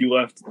lose if you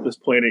left this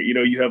planet. You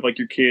know, you have like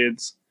your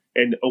kids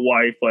and a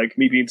wife, like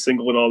me being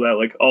single and all that.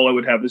 Like, all I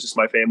would have is just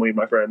my family and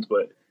my friends.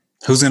 But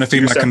who's gonna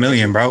feed my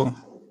chameleon, bro?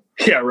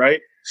 Yeah,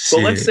 right.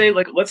 But let's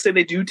say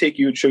they do take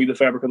you and show you the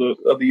fabric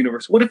of the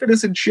universe. What if it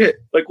isn't shit?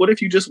 Like, what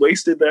if you just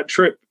wasted that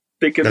trip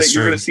thinking that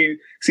you're going to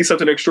see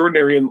something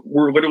extraordinary, and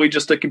we're literally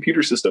just a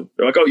computer system?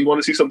 They're like, oh, you want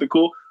to see something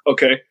cool?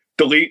 Okay,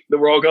 delete. Then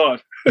we're all gone.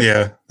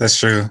 Yeah, that's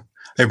true.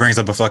 It brings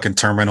up a fucking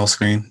terminal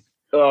screen.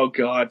 Oh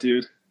God,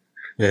 dude.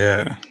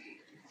 Yeah.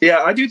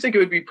 Yeah, I do think it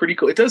would be pretty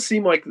cool. It does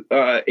seem like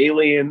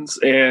aliens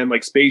and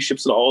like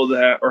spaceships and all of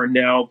that are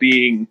now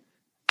being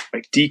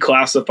like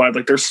declassified.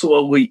 Like, they're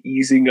slowly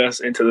easing us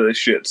into this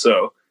shit.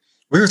 So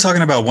we were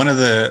talking about one of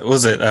the,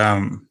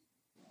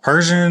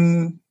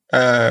 Persian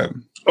the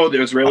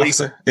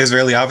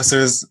Israeli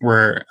officers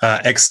were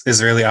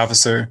ex-Israeli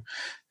officer,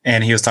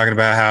 and he was talking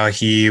about how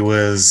he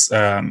was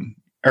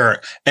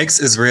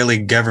ex-Israeli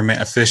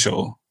government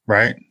official,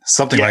 right?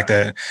 Something like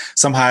that.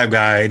 Some high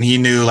guy, and he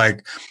knew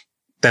like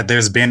that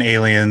there's been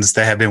aliens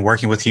that have been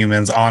working with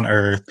humans on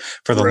Earth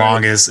for the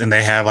longest, and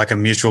they have like a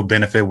mutual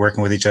benefit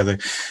working with each other.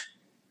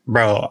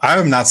 Bro,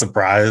 I'm not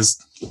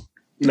surprised.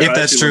 No, if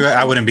that's true,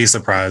 I wouldn't be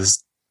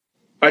surprised.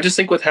 I just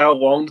think with how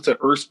long the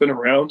Earth's been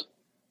around,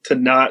 to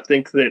not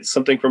think that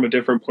something from a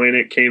different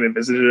planet came and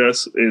visited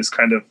us is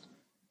kind of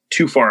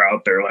too far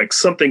out there. Like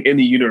something in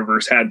the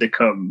universe had to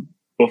come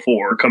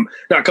before,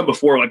 not come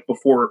before, like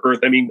before Earth.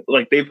 I mean,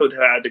 like they've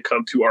had to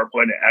come to our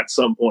planet at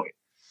some point.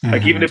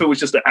 Like even if it was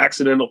just an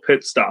accidental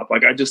pit stop,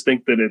 like I just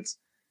think that it's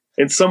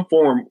in some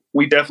form,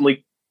 we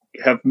definitely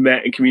have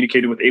met and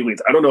communicated with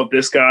aliens. I don't know if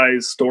this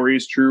guy's story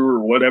is true or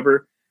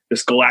whatever,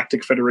 this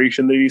galactic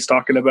federation that he's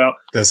talking about.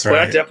 That's right.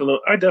 But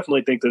I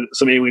definitely think that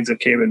some aliens have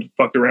came and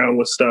fucked around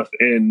with stuff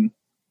in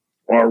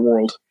our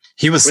world.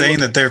 He was saying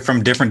that they're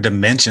from different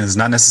dimensions,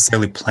 not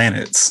necessarily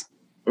planets.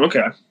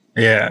 Okay.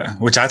 Yeah,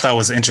 which I thought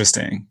was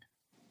interesting.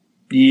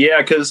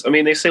 Yeah, because I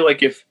mean, they say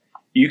like if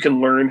you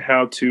can learn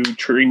how to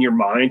train your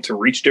mind to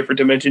reach different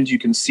dimensions, you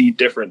can see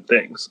different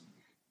things.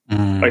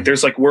 Like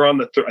there's like, we're on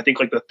the, I think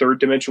like the third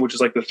dimension, which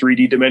is like the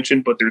 3D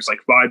dimension, but there's like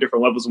 5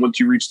 different levels. And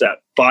once you reach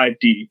that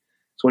 5D,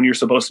 it's when you're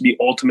supposed to be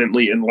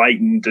ultimately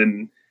enlightened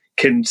and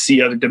can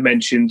see other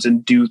dimensions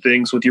and do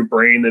things with your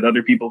brain that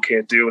other people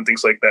can't do and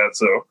things like that.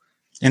 So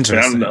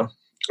interesting.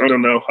 I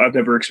don't know. I've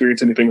never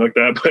experienced anything like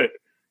that, but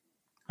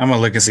I'm going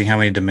to look and see how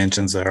many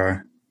dimensions there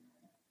are.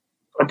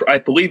 I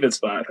believe it's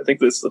 5. I think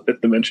this the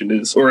 5th dimension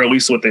is, or at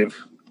least what they've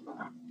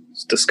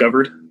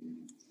discovered.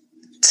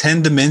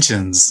 10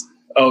 dimensions.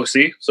 Oh,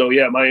 see? So,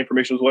 yeah, my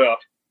information was way off.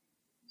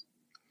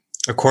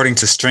 According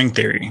to string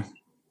theory.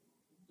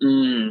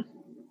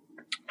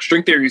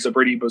 String theory is a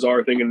pretty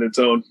bizarre thing in its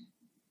own.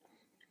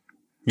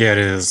 Yeah, it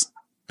is.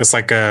 It's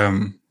like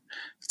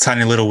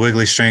tiny little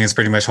wiggly string is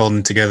pretty much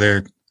holding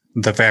together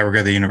the fabric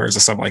of the universe or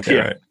something like that,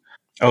 right?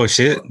 Oh,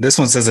 shit. This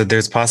one says that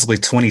there's possibly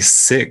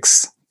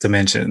 26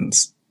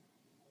 dimensions.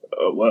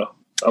 Oh, wow.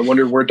 I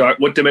wonder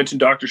what dimension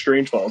Doctor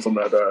Strange falls on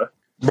that.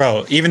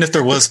 Bro, even if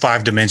there was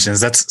 5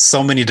 dimensions, that's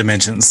so many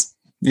dimensions.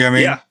 You know what I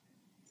mean? Yeah.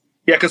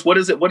 Yeah, because what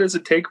does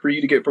it take for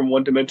you to get from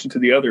one dimension to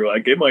the other?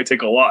 Like, it might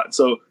take a lot.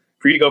 So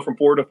for you to go from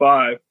 4 to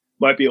 5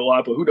 might be a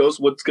lot, but who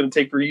knows what's going to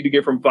take for you to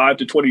get from 5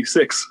 to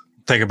 26?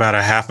 Take about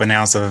a half an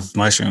ounce of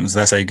mushrooms.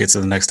 That's how you get to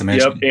the next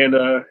dimension.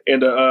 Yep,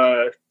 and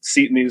a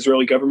seat in the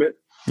Israeli government.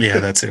 Yeah,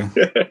 that too.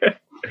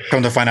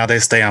 Come to find out, they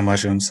stay on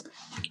mushrooms.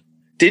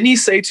 Didn't he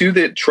say too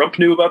that Trump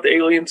knew about the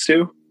aliens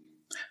too?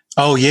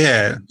 Oh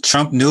yeah,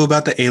 Trump knew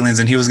about the aliens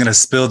and he was going to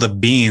spill the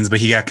beans, but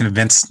he got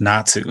convinced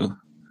not to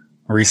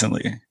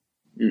recently.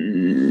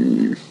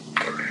 I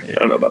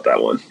don't know about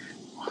that one.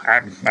 I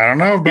don't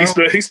know,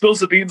 bro. He spills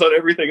the beans on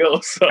everything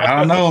else. I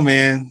don't know,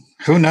 man.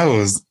 Who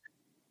knows?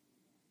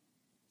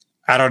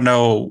 I don't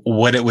know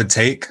what it would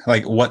take,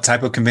 like what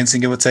type of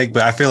convincing it would take,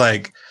 but I feel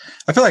like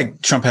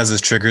Trump has his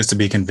triggers to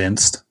be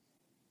convinced.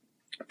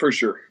 For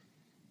sure.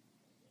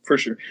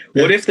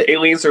 Yeah. What if the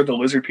aliens are the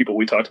lizard people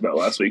we talked about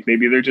last week?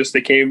 Maybe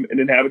they came and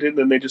inhabited, and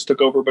then they just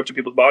took over a bunch of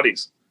people's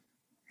bodies.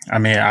 I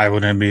mean, I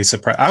wouldn't be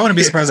surprised. I wouldn't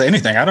be surprised at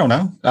anything. I don't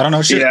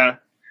know shit. Yeah.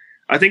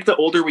 I think the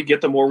older we get,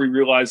 the more we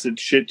realize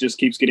that shit just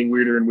keeps getting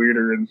weirder and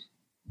weirder. And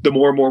the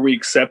more and more we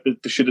accept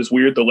that the shit is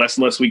weird, the less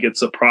and less we get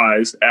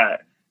surprised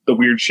at the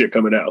weird shit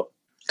coming out.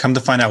 Come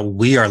to find out,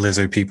 we are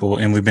lizard people,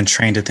 and we've been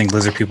trained to think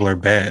lizard people are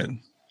bad.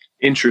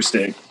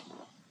 Interesting.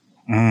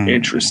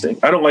 Interesting.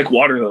 I don't like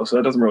water, though, so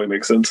that doesn't really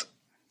make sense.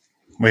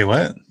 Wait,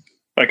 what?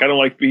 Like, I don't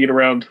like being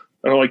around.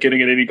 I don't like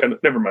getting in any kind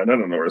of... Never mind. I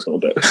don't know where I was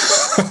going with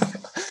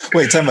that.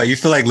 Wait, tell me, you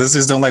feel like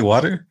lizards don't like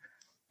water?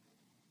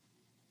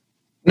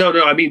 No.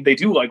 I mean, they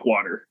do like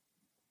water,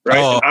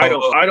 right? I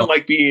don't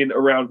like being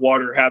around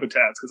water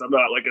habitats because I'm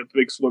not like a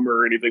big swimmer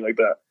or anything like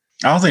that.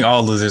 I don't think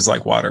all lizards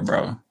like water,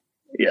 bro.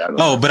 Yeah.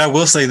 But I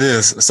will say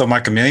this. So my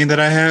chameleon that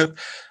I have,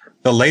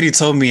 the lady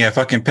told me at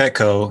fucking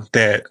Petco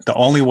that the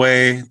only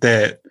way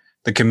that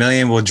the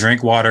chameleon will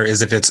drink water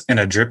is if it's in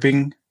a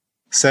dripping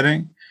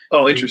setting.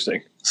 Oh,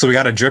 interesting. So we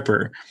got a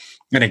dripper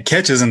and it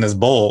catches in this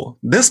bowl.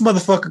 This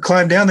motherfucker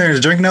climbed down there and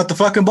is drinking out the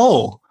fucking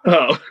bowl.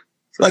 Oh.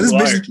 Like this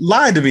bitch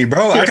lied to me,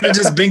 bro. I could have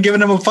just been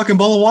giving him a fucking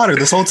bowl of water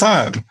this whole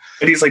time.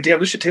 And he's like, damn,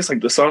 this shit tastes like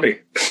Dasani.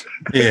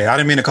 Yeah, I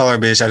didn't mean to call her a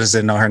bitch. I just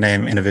didn't know her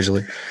name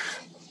individually.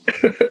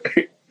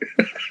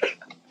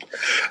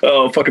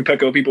 Oh, fucking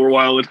Petco people were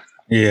wilding.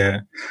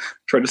 Yeah.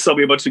 Trying to sell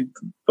me a bunch of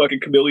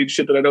fucking chameleon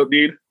shit that I don't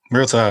need.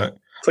 Real talk.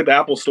 It's like the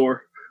Apple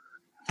store.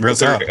 Real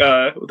talk.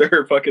 With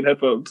their fucking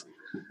headphones.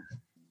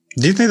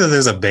 Do you think that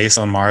there's a base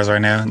on Mars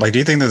right now? Like, do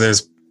you think that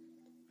there's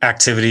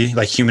activity,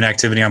 like human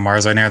activity on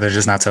Mars right now? They're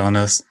just not telling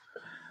us.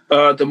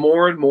 The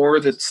more and more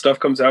that stuff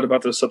comes out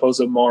about the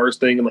supposed Mars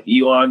thing and like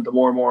Elon, the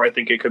more and more I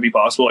think it could be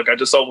possible. Like I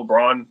just saw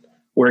LeBron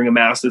wearing a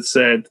mask that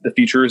said the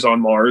future is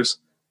on Mars.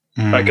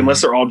 Like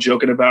unless they're all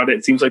joking about it,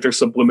 it seems like they're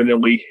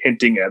subliminally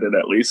hinting at it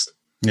at least.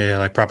 Yeah,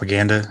 like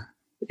propaganda.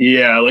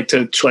 Yeah, like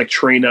to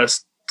train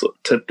us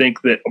to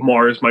think that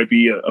Mars might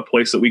be a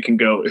place that we can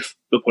go if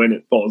the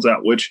planet falls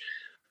out, which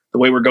the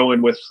way we're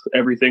going with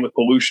everything with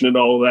pollution and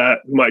all of that,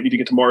 we might need to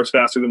get to Mars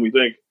faster than we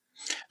think.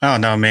 Oh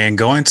no, man.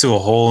 Going to a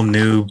whole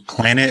new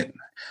planet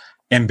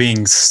and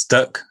being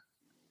stuck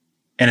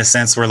in a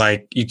sense where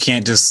like you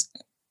can't just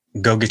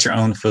go get your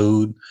own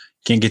food,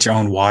 can't get your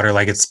own water.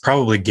 Like it's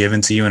probably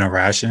given to you in a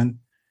ration.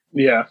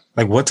 Yeah.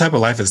 Like what type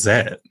of life is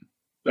that?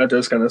 That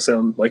does kind of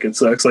sound like it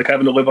sucks. Like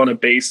having to live on a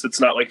base that's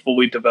not like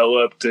fully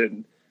developed,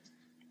 and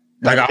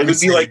like it would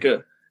be like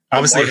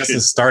obviously it has to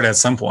start at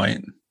some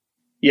point.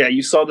 Yeah,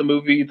 you saw the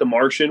movie The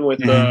Martian with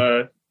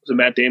was it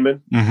Matt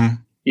Damon?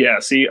 Mm-hmm. Yeah.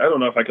 See, I don't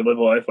know if I could live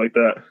a life like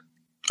that.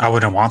 I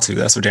wouldn't want to.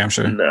 That's for damn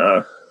sure.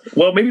 Nah.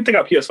 Well, maybe they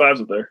got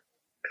PS5s up there.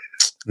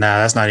 Nah,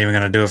 that's not even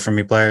gonna do it for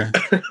me, player.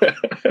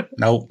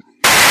 Nope.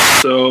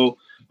 So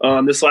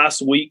this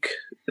last week,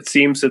 it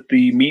seems that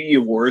the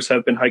media wars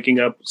have been hiking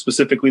up,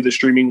 specifically the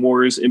streaming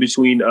wars in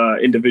between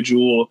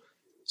individual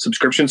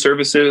subscription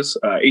services.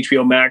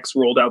 HBO Max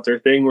rolled out their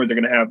thing where they're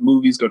going to have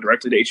movies go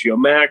directly to HBO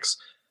Max.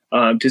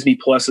 Disney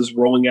Plus is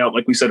rolling out,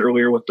 like we said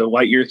earlier with the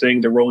Lightyear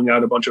thing, they're rolling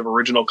out a bunch of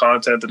original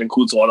content that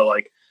includes a lot of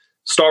like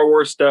Star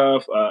Wars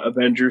stuff,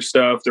 Avengers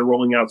stuff. They're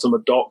rolling out some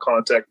adult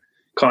content.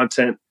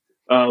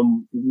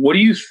 What do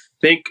you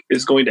think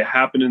is going to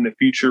happen in the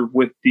future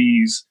with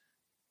these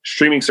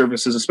streaming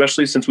services,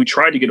 especially since we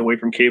tried to get away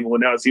from cable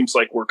and now it seems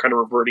like we're kind of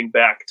reverting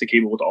back to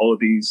cable with all of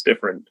these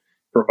different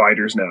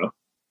providers now?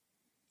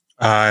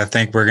 I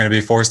think we're going to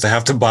be forced to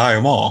have to buy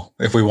them all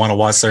if we want to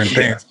watch certain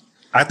things.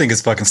 I think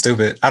it's fucking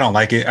stupid. I don't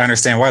like it. I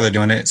understand why they're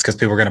doing it. It's because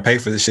people are going to pay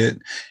for the shit.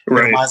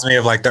 Right. It reminds me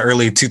of like the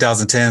early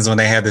 2010s when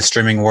they had the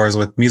streaming wars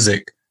with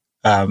music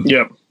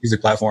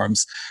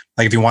platforms.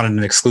 Like if you wanted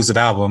an exclusive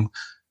album,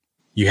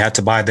 you had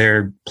to buy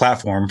their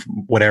platform,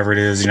 whatever it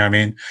is. You know what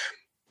I mean?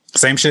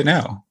 Same shit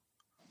now.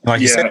 Like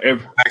you said,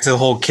 back to the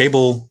whole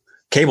cable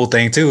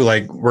thing too.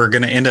 Like we're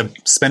going to end up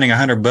spending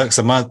 $100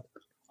 a month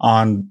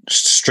on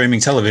streaming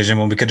television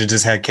when we could have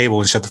just had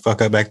cable and shut the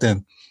fuck up back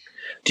then.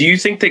 Do you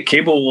think that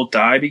cable will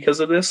die because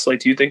of this?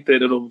 Like, do you think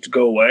that it'll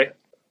go away?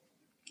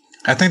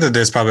 I think that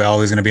there's probably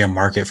always going to be a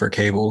market for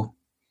cable.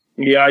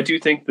 Yeah, I do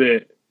think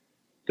that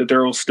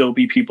there will still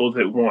be people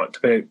that want to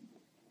pay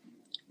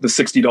the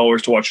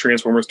 $60 to watch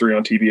Transformers 3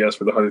 on TBS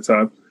for the 100th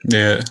time.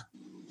 Yeah.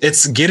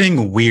 It's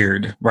getting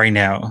weird right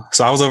now.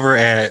 So I was over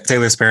at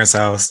Taylor's parents'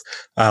 house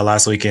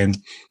last weekend,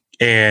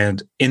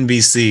 and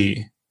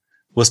NBC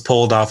was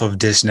pulled off of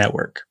Dish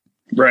Network.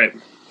 Right.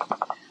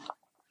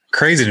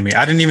 Crazy to me.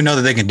 I didn't even know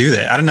that they can do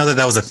that. I didn't know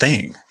that was a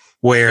thing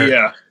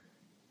where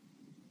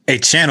a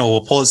channel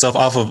will pull itself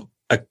off of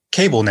a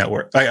cable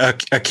network,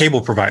 a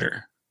cable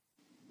provider,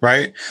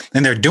 right?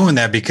 And they're doing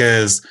that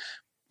because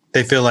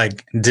they feel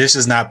like Dish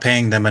is not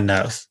paying them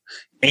enough.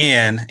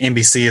 And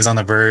NBC is on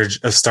the verge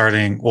of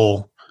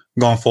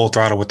going full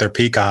throttle with their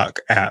Peacock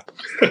app.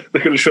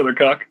 They're going to show their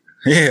cock.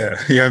 Yeah.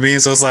 You know what I mean?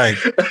 So it's like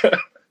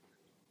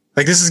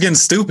this is getting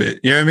stupid.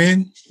 You know what I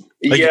mean?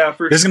 Like,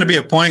 there's going to be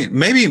a point.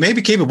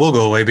 Maybe cable will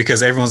go away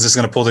because everyone's just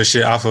going to pull their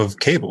shit off of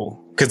cable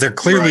because they're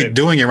clearly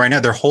doing it right now.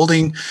 They're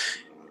holding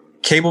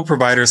cable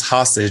providers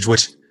hostage,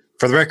 which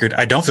for the record,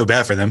 I don't feel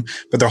bad for them,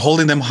 but they're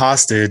holding them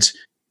hostage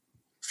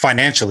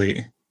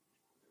financially.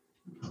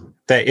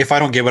 That if I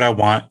don't get what I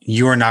want,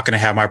 you are not going to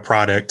have my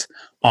product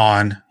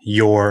on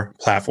your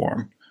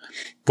platform,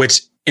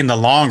 which in the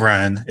long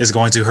run is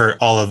going to hurt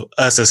all of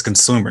us as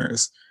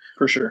consumers.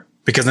 For sure.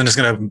 Because then it's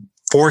going to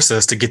force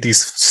us to get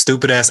these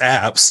stupid ass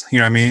apps. You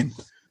know what I mean?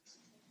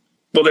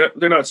 Well,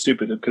 they're not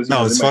stupid because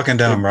it's fucking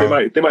dumb,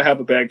 bro. They might have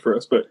a bag for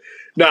us, but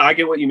no, I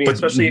get what you mean. But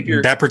especially if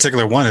you're that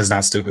particular one is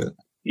not stupid.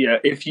 Yeah,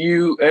 if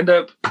you end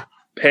up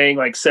paying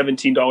like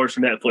 $17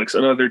 for Netflix,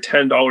 another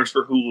 $10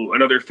 for Hulu,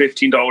 another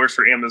 $15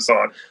 for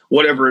Amazon,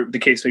 whatever the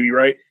case may be,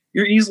 right?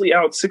 You're easily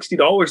out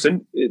 $60,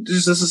 and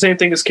it's just the same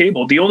thing as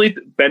cable. The only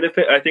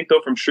benefit I think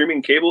though from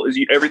streaming cable is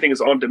everything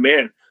is on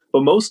demand.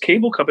 But most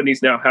cable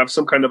companies now have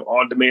some kind of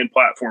on-demand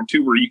platform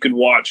too, where you can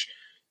watch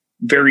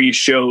various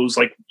shows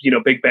like,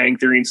 Big Bang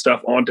Theory and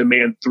stuff on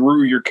demand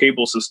through your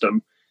cable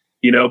system,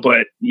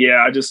 But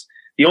yeah,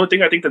 the only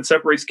thing I think that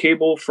separates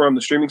cable from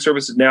the streaming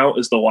services now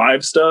is the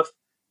live stuff,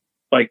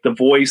 like The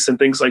Voice and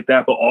things like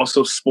that, but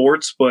also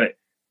sports. But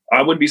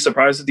I wouldn't be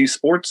surprised if these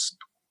sports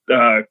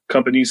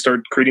companies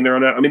start creating their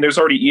own. I mean, there's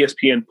already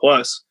ESPN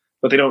Plus,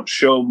 but they don't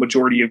show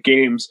majority of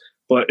games.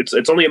 But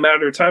it's only a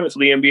matter of time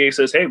until the NBA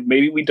says, hey,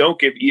 maybe we don't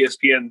give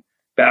ESPN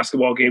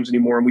basketball games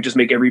anymore and we just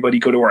make everybody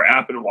go to our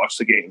app and watch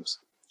the games.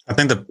 I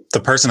think the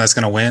person that's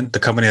going to win, the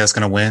company that's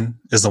going to win,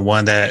 is the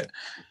one that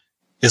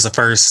is the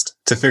first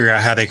to figure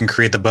out how they can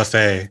create the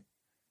buffet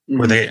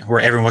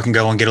where everyone can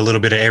go and get a little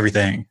bit of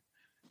everything.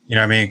 You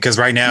know what I mean? Because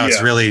right now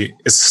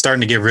it's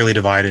starting to get really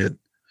divided.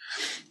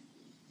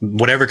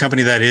 Whatever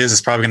company that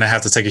is probably going to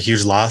have to take a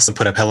huge loss and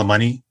put up hella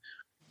money.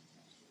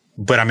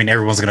 But I mean,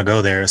 everyone's going to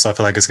go there. So I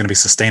feel like it's going to be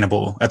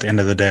sustainable at the end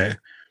of the day.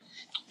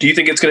 Do you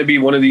think it's going to be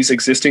one of these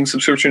existing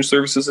subscription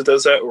services that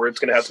does that, or it's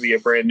going to have to be a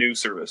brand new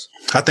service?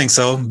 I think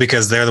so,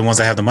 because they're the ones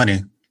that have the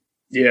money.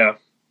 Yeah.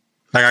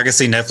 Like I can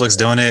see Netflix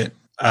doing it.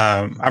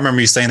 I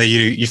remember you saying that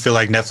you feel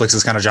like Netflix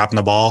is kind of dropping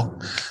the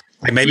ball.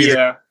 Like maybe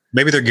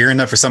they're gearing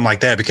up for something like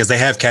that because they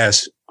have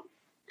cash.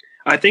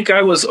 I think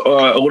I was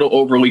a little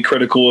overly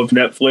critical of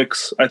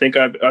Netflix. I think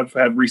I've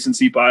had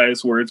recency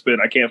bias where it's been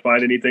I can't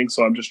find anything,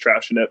 so I'm just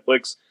trashing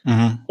Netflix.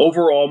 Mm-hmm.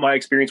 Overall, my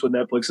experience with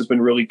Netflix has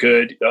been really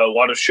good. A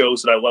lot of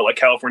shows that I love, like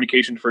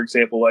Californication, for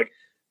example, like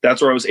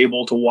that's where I was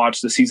able to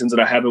watch the seasons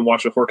that I haven't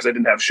watched before because I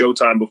didn't have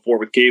Showtime before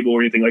with cable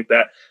or anything like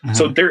that. Mm-hmm.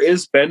 So there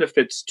is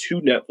benefits to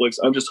Netflix.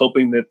 I'm just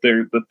hoping that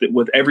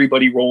with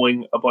everybody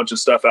rolling a bunch of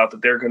stuff out,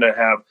 that they're going to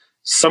have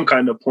some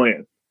kind of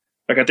plan.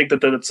 Like I think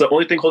that that's the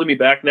only thing holding me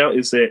back now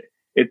is that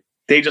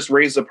they just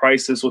raise the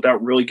prices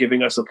without really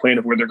giving us a plan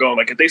of where they're going.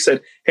 Like if they said,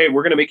 hey,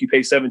 we're going to make you pay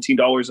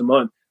 $17 a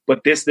month,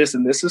 but this,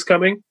 and this is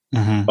coming.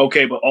 Mm-hmm.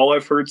 Okay. But all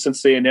I've heard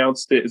since they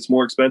announced that it's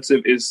more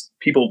expensive is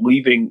people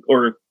leaving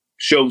or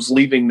shows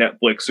leaving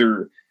Netflix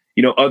or,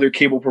 other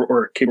cable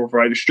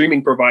providers,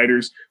 streaming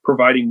providers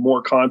providing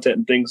more content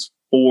and things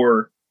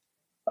for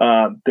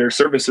their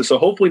services. So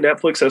hopefully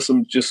Netflix has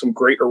some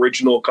great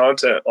original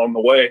content on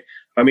the way.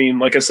 I mean,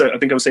 like I said, I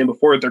think I was saying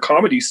before, their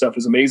comedy stuff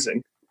is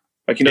amazing.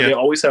 Like, they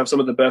always have some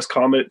of the best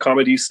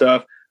comedy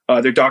stuff.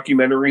 Their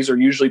documentaries are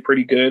usually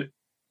pretty good.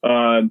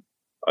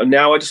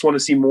 Now I just want to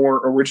see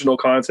more original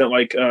content.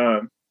 Like,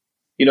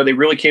 they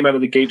really came out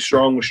of the gate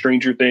strong with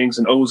Stranger Things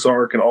and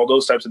Ozark and all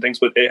those types of things.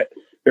 But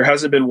there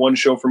hasn't been one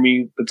show for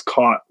me that's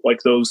caught like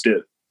those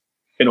did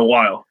in a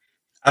while.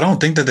 I don't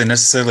think that they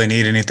necessarily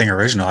need anything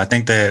original. I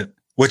think that,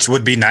 which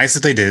would be nice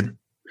if they did,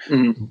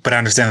 mm-hmm. but I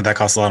understand that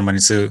costs a lot of money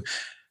too.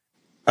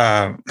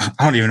 I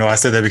don't even know why I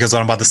said that because what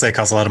I'm about to say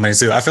costs a lot of money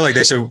too. I feel like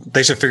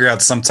they should figure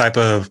out some type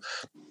of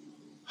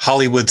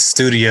Hollywood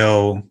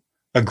studio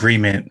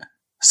agreement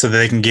so that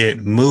they can get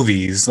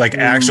movies, like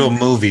actual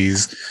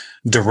movies,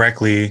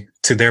 directly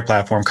to their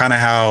platform. Kind of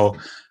how,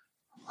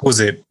 was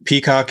it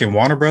Peacock and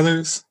Warner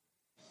Brothers?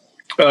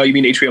 You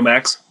mean HBO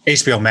Max?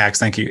 HBO Max,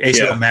 thank you.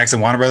 HBO Max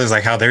and Warner Brothers,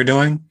 like how they're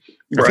doing.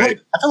 Right.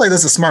 I feel like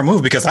that's a smart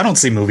move because I don't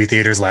see movie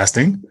theaters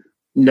lasting.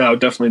 No,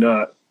 definitely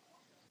not.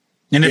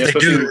 And if they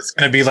do, it's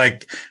going to be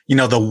like,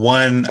 the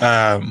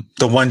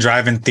one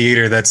drive-in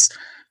theater that's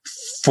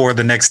for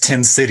the next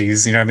 10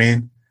 cities. You know what I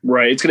mean?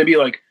 Right. It's going to be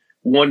like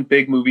one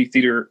big movie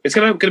theater. It's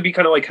going to be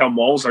kind of like how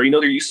malls are.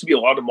 There used to be a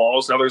lot of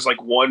malls. Now there's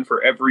like one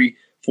for every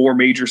 4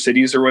 major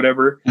cities or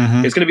whatever.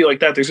 Mm-hmm. It's going to be like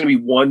that. There's going to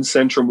be one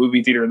central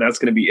movie theater, and that's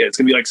going to be it. It's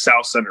going to be like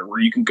South Center, where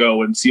you can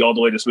go and see all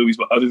the latest movies.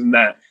 But other than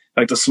that,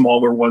 like the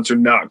smaller ones are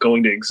not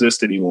going to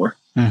exist anymore.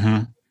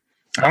 Mm-hmm.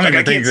 I don't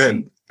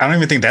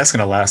even think that's going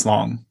to last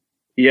long.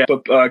 Yeah,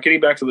 but getting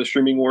back to the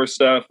streaming wars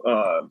stuff,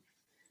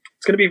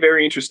 it's going to be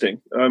very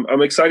interesting.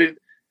 I'm excited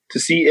to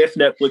see if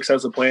Netflix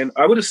has a plan.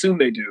 I would assume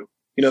they do.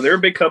 They're a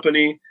big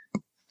company.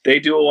 They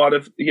do a lot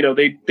of,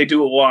 they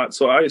do a lot.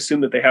 So I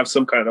assume that they have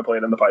some kind of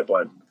plan in the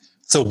pipeline.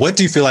 So what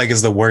do you feel like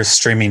is the worst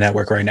streaming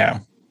network right now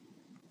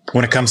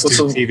when it comes to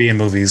TV and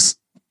movies?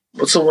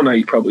 What's the one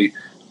I probably,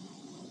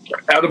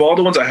 out of all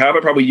the ones I have, I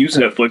probably use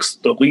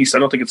Netflix the least. I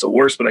don't think it's the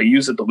worst, but I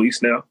use it the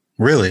least now.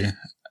 Really?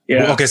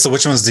 Yeah. Well, okay, so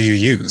which ones do you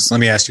use? Let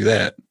me ask you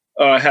that.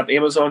 I have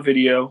Amazon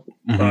Video,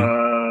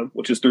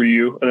 which is through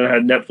you. And then I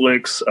had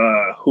Netflix,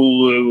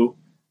 Hulu.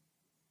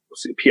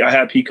 I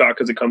had Peacock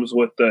because it comes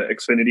with the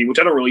Xfinity, which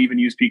I don't really even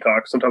use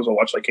Peacock. Sometimes I'll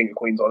watch like King of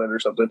Queens on it or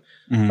something.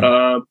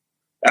 Mm-hmm.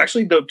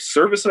 Actually, the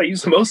service that I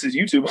use the most is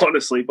YouTube,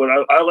 honestly. But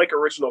I like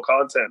original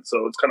content,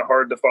 so it's kind of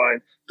hard to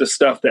find the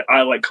stuff that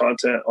I like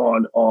content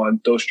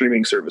on those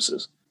streaming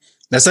services.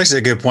 That's actually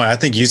a good point. I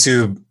think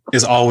YouTube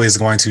is always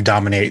going to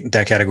dominate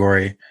that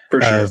category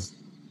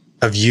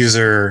of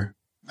user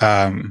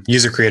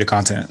created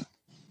content.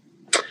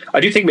 I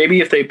do think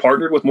maybe if they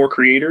partnered with more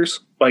creators,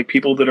 like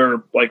people that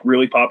are like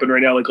really popping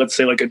right now, like let's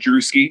say like a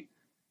Drewski,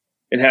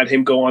 and had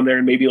him go on there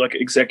and maybe like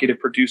executive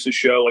produce a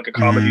show, like a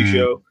comedy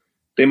show,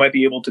 they might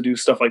be able to do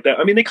stuff like that.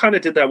 I mean, they kind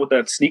of did that with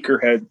that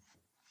Sneakerhead.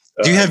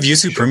 Do you have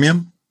YouTube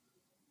Premium?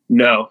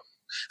 No.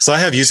 So I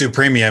have YouTube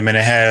Premium, and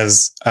it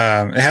has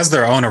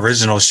their own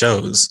original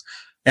shows,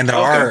 and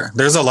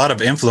there's a lot of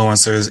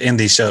influencers in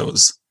these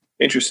shows.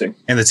 Interesting.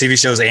 In the TV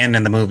shows and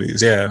in the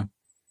movies, yeah.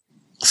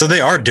 So they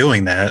are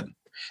doing that.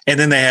 And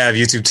then they have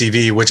YouTube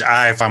TV, which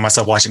I find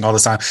myself watching all the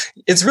time.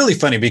 It's really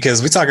funny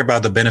because we talk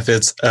about the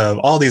benefits of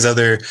all these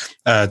other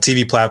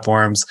TV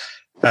platforms.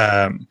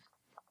 And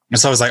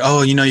so I was like,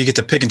 oh, you get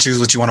to pick and choose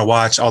what you want to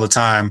watch all the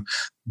time.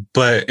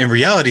 But in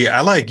reality,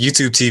 I like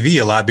YouTube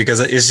TV a lot because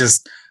it's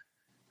just,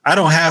 I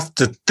don't have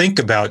to think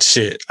about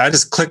shit. I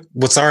just click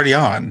what's already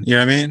on. You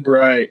know what I mean?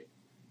 Right.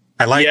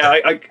 I like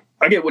that.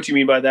 I get what you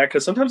mean by that,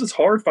 because sometimes it's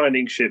hard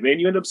finding shit, man.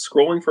 You end up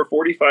scrolling for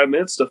 45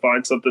 minutes to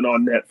find something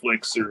on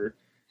Netflix, or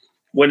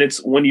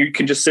when you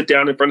can just sit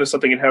down in front of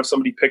something and have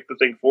somebody pick the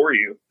thing for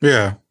you.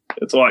 Yeah.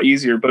 It's a lot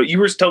easier. But you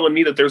were telling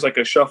me that there's like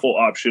a shuffle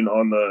option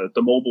on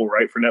the mobile,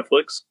 right, for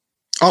Netflix?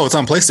 Oh, it's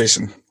on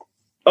PlayStation.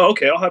 Oh,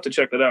 okay. I'll have to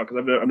check that out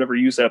because I've never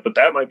used that. But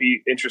that might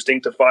be interesting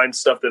to find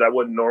stuff that I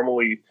wouldn't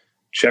normally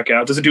check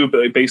out. Does it do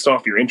it based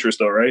off your interest,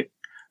 though, right?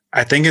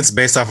 I think it's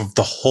based off of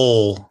the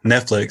whole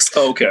Netflix.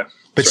 Oh, okay.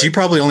 But you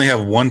probably only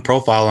have one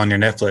profile on your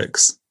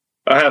Netflix.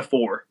 I have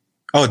 4.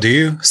 Oh, do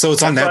you? So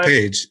it's on that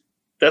page.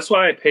 That's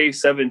why I pay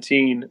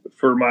 $17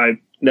 for my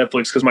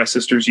Netflix, because my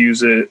sisters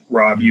use it.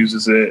 Rob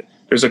uses it.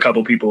 There's a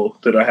couple people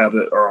that I have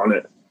that are on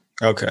it.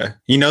 Okay.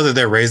 You know that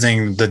they're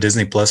raising the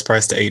Disney Plus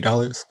price to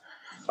 $8?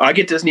 I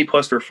get Disney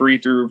Plus for free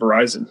through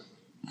Verizon.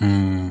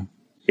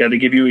 Yeah, they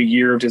give you a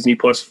year of Disney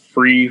Plus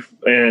free,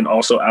 and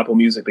also Apple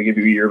Music. They give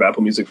you a year of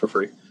Apple Music for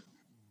free,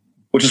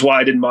 which is why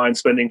I didn't mind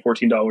spending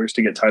 $14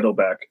 to get Tidal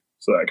back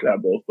so that I could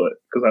have both, but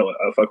because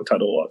I fuck with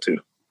Tidal a lot too.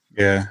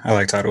 Yeah, I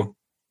like Tidal.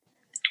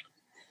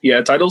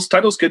 Yeah, Tidal's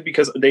good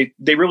because they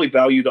really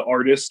value the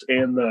artist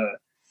and the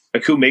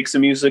like who makes the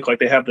music. Like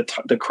they have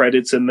the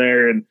credits in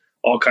there and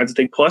all kinds of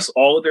things. Plus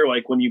all of their,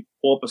 like when you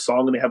pull up a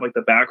song and they have like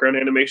the background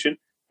animation,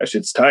 that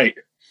shit's tight.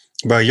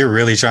 Bro, you're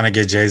really trying to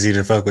get Jay-Z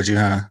to fuck with you,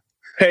 huh?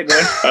 Hey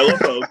man, I love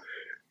Hope.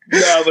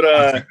 No, but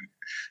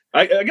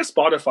I guess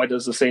Spotify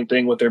does the same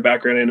thing with their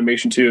background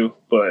animation too.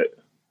 But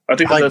I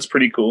think that's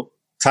pretty cool.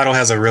 Tidal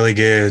has a really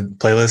good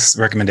playlist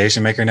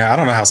recommendation maker now. I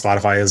don't know how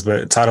Spotify is,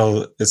 but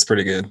Tidal is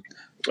pretty good.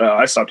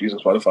 I stopped using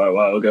Spotify a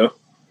while ago.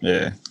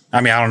 Yeah.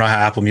 I mean, I don't know how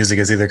Apple Music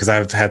is either because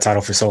I've had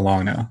Tidal for so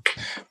long now.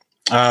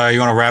 You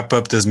want to wrap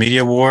up this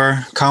media war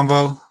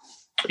convo?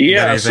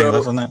 Yeah. Anything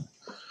left on that?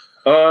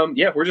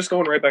 Yeah, we're just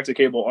going right back to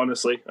cable,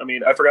 honestly. I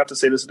mean, I forgot to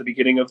say this at the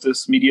beginning of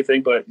this media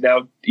thing, but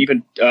now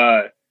even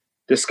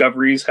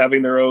Discovery's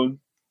having their own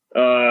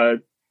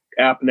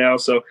app now.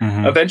 So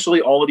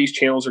eventually all of these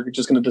channels are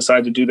just going to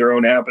decide to do their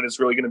own app, and it's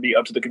really going to be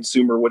up to the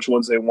consumer which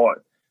ones they want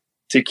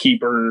to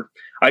keep. Or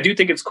I do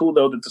think it's cool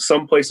though that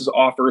some places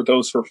offer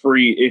those for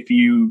free if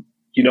you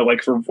know,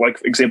 like for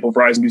example,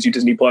 Verizon gives you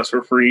Disney Plus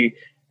for free,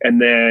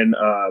 and then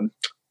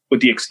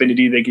with the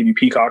Xfinity they give you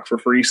Peacock for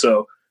free.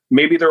 So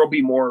maybe there will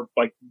be more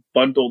like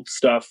bundled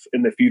stuff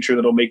in the future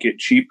that'll make it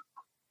cheap.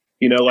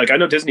 You know, like I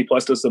know Disney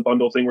Plus does the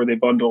bundle thing where they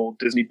bundle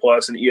Disney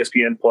Plus and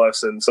ESPN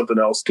Plus and something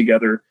else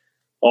together,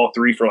 all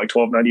three for like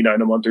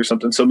 $12.99 a month or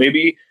something. So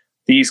maybe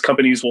these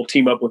companies will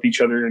team up with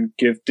each other and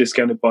give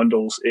discounted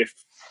bundles if,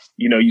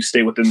 you know, you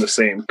stay within the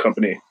same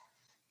company.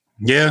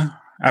 Yeah.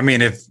 I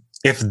mean, if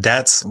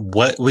that's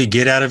what we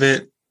get out of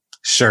it,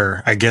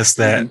 sure. I guess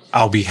that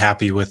I'll be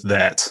happy with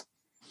that.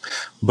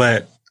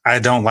 But I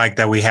don't like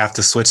that we have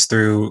to switch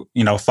through,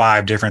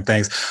 5 different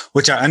things,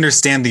 which I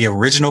understand the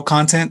original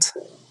content.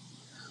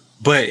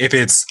 But if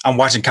I'm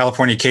watching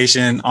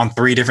Californication on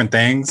 3 different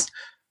things,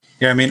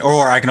 you know what I mean?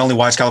 Or I can only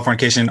watch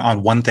Californication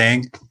on one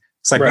thing.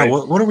 It's like, right.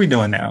 Bro, what are we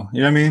doing now?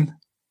 You know what I mean?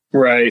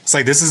 Right. It's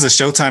like, this is a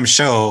Showtime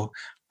show.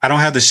 I don't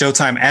have the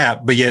Showtime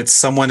app, but yet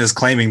someone is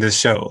claiming this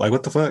show. Like,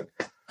 what the fuck?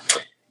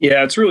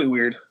 Yeah, it's really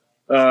weird.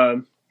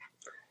 I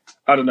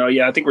don't know.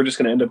 Yeah, I think we're just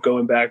going to end up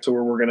going back to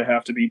where we're going to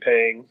have to be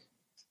paying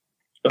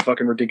a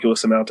fucking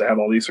ridiculous amount to have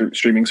all these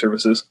streaming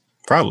services.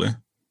 Probably.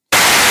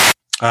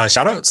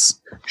 Shout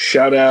outs.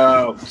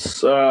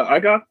 I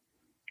got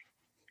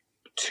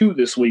 2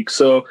 this week.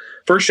 So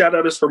first shout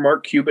out is for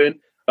Mark Cuban.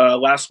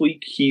 Last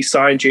week he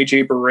signed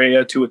JJ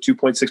Barea to a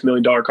 $2.6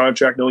 million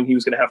contract, knowing he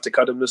was going to have to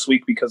cut him this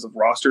week because of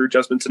roster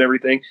adjustments and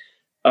everything.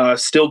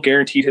 Still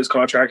guaranteed his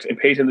contract and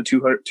paid him the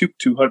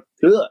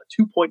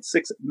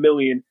 $2.6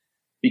 million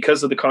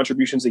because of the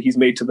contributions that he's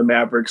made to the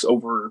Mavericks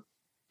over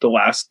the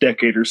last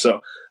decade or so.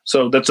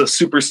 So that's a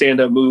super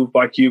stand-up move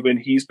by Cuban.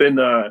 He's been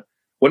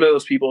one of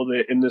those people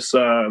that in this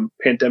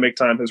pandemic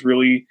time has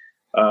really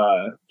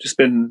just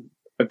been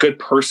a good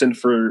person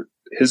for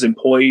his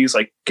employees,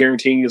 like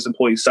guaranteeing his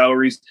employees'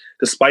 salaries,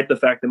 despite the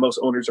fact that most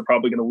owners are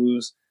probably going to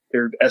lose.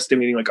 They're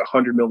estimating like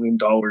 $100 million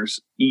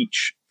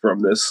each from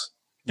this.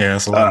 Yeah,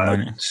 that's a lot of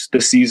money.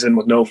 This season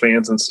with no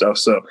fans and stuff.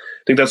 So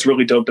I think that's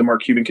really dope that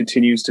Mark Cuban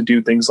continues to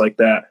do things like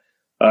that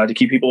to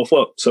keep people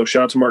afloat. So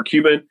shout out to Mark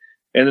Cuban.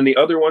 And then the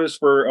other one is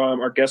for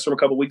our guest from a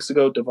couple weeks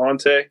ago,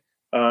 Devontae.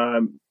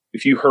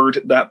 If you heard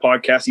that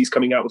podcast, he's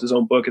coming out with his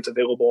own book. It's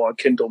available on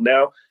Kindle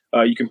now.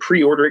 You can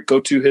pre-order it.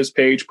 Go to his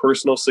page,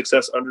 personal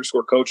success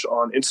 _coach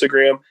on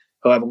Instagram.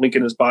 He'll have a link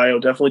in his bio.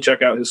 Definitely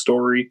check out his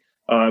story.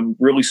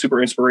 Really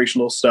super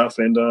inspirational stuff.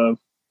 And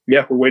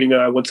we're waiting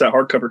once that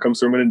hardcover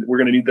comes through. We're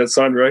going to need that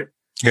signed, right?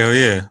 Hell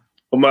yeah.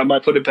 Well,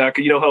 might put it back.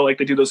 You know how like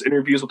they do those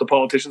interviews with the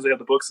politicians? They have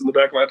the books in the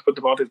back. Might have to put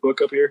Devontae's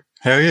book up here.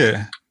 Hell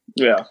yeah.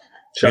 Yeah.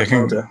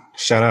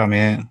 Shout out,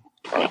 man.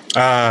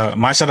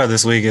 My shout out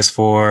this week is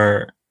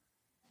for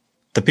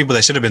the people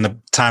that should have been the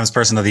Times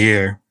Person of the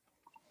Year,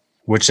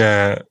 which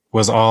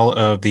was all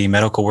of the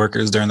medical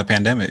workers during the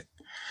pandemic.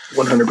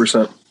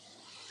 100%.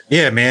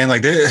 Yeah, man.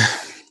 Like,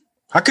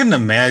 I couldn't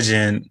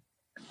imagine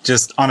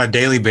just on a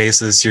daily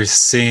basis, you're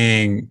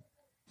seeing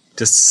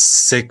just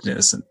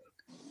sickness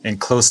and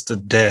close to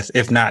death,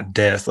 if not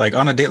death. Like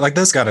on a day, like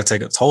that's got to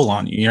take a toll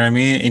on you. You know what I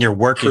mean? And you're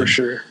working for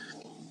sure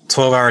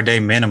 12-hour day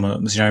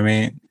minimums. You know what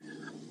I mean?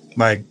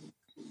 Like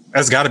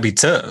that's got to be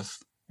tough.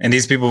 And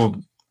these people,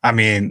 I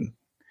mean,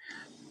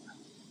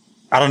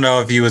 I don't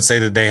know if you would say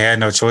that they had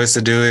no choice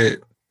to do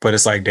it, but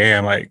it's like,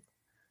 damn, like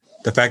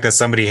the fact that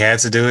somebody had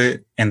to do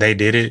it and they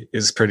did it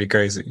is pretty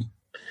crazy.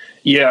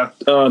 Yeah.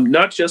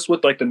 Not just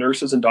with like the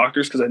nurses and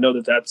doctors, because I know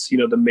that that's,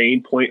 the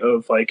main point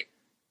of like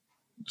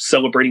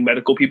celebrating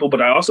medical people,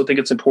 but I also think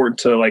it's important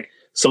to like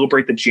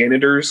celebrate the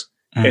janitors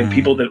and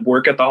people that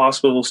work at the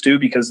hospitals too,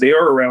 because they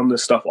are around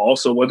this stuff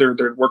also, whether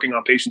they're working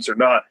on patients or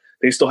not.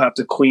 they still have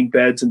to clean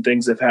beds and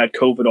things that have had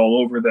COVID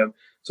all over them.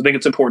 So I think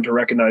it's important to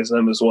recognize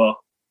them as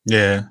well.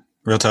 Yeah,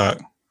 real talk.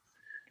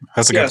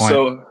 That's a good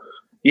point.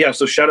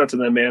 So shout out to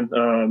them, man.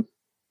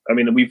 I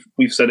mean,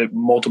 we've said it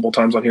multiple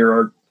times on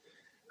here.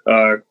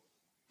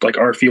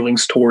 Our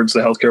feelings towards the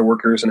healthcare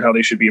workers and how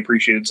they should be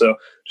appreciated. So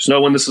just know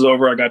when this is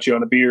over, I got you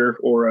on a beer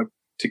or a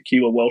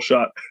tequila well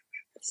shot.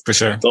 For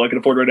sure. That's all I can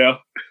afford right now.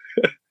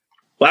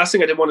 Last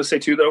thing I did want to say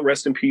too, though,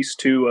 rest in peace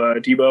to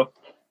Debo.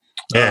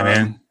 Yeah,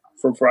 man.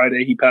 From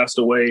Friday, he passed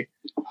away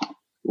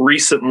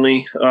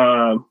recently.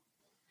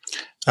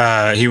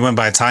 He went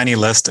by Tiny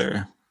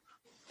Lester.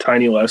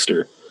 Tiny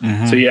Lester.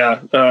 Mm-hmm. So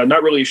yeah,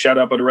 not really a shout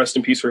out, but a rest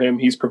in peace for him.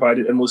 He's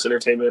provided endless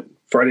entertainment.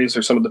 Fridays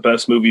are some of the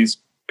best movies,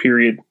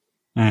 period.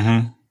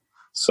 Mm-hmm.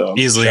 So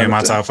easily in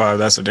my top 5.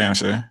 That's for damn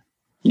sure.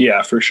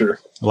 Yeah, for sure.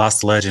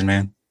 Lost legend,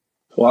 man.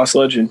 Lost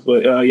legend.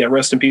 But yeah,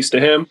 rest in peace to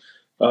him.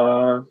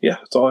 Yeah,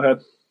 that's all I had.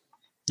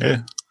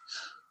 Yeah.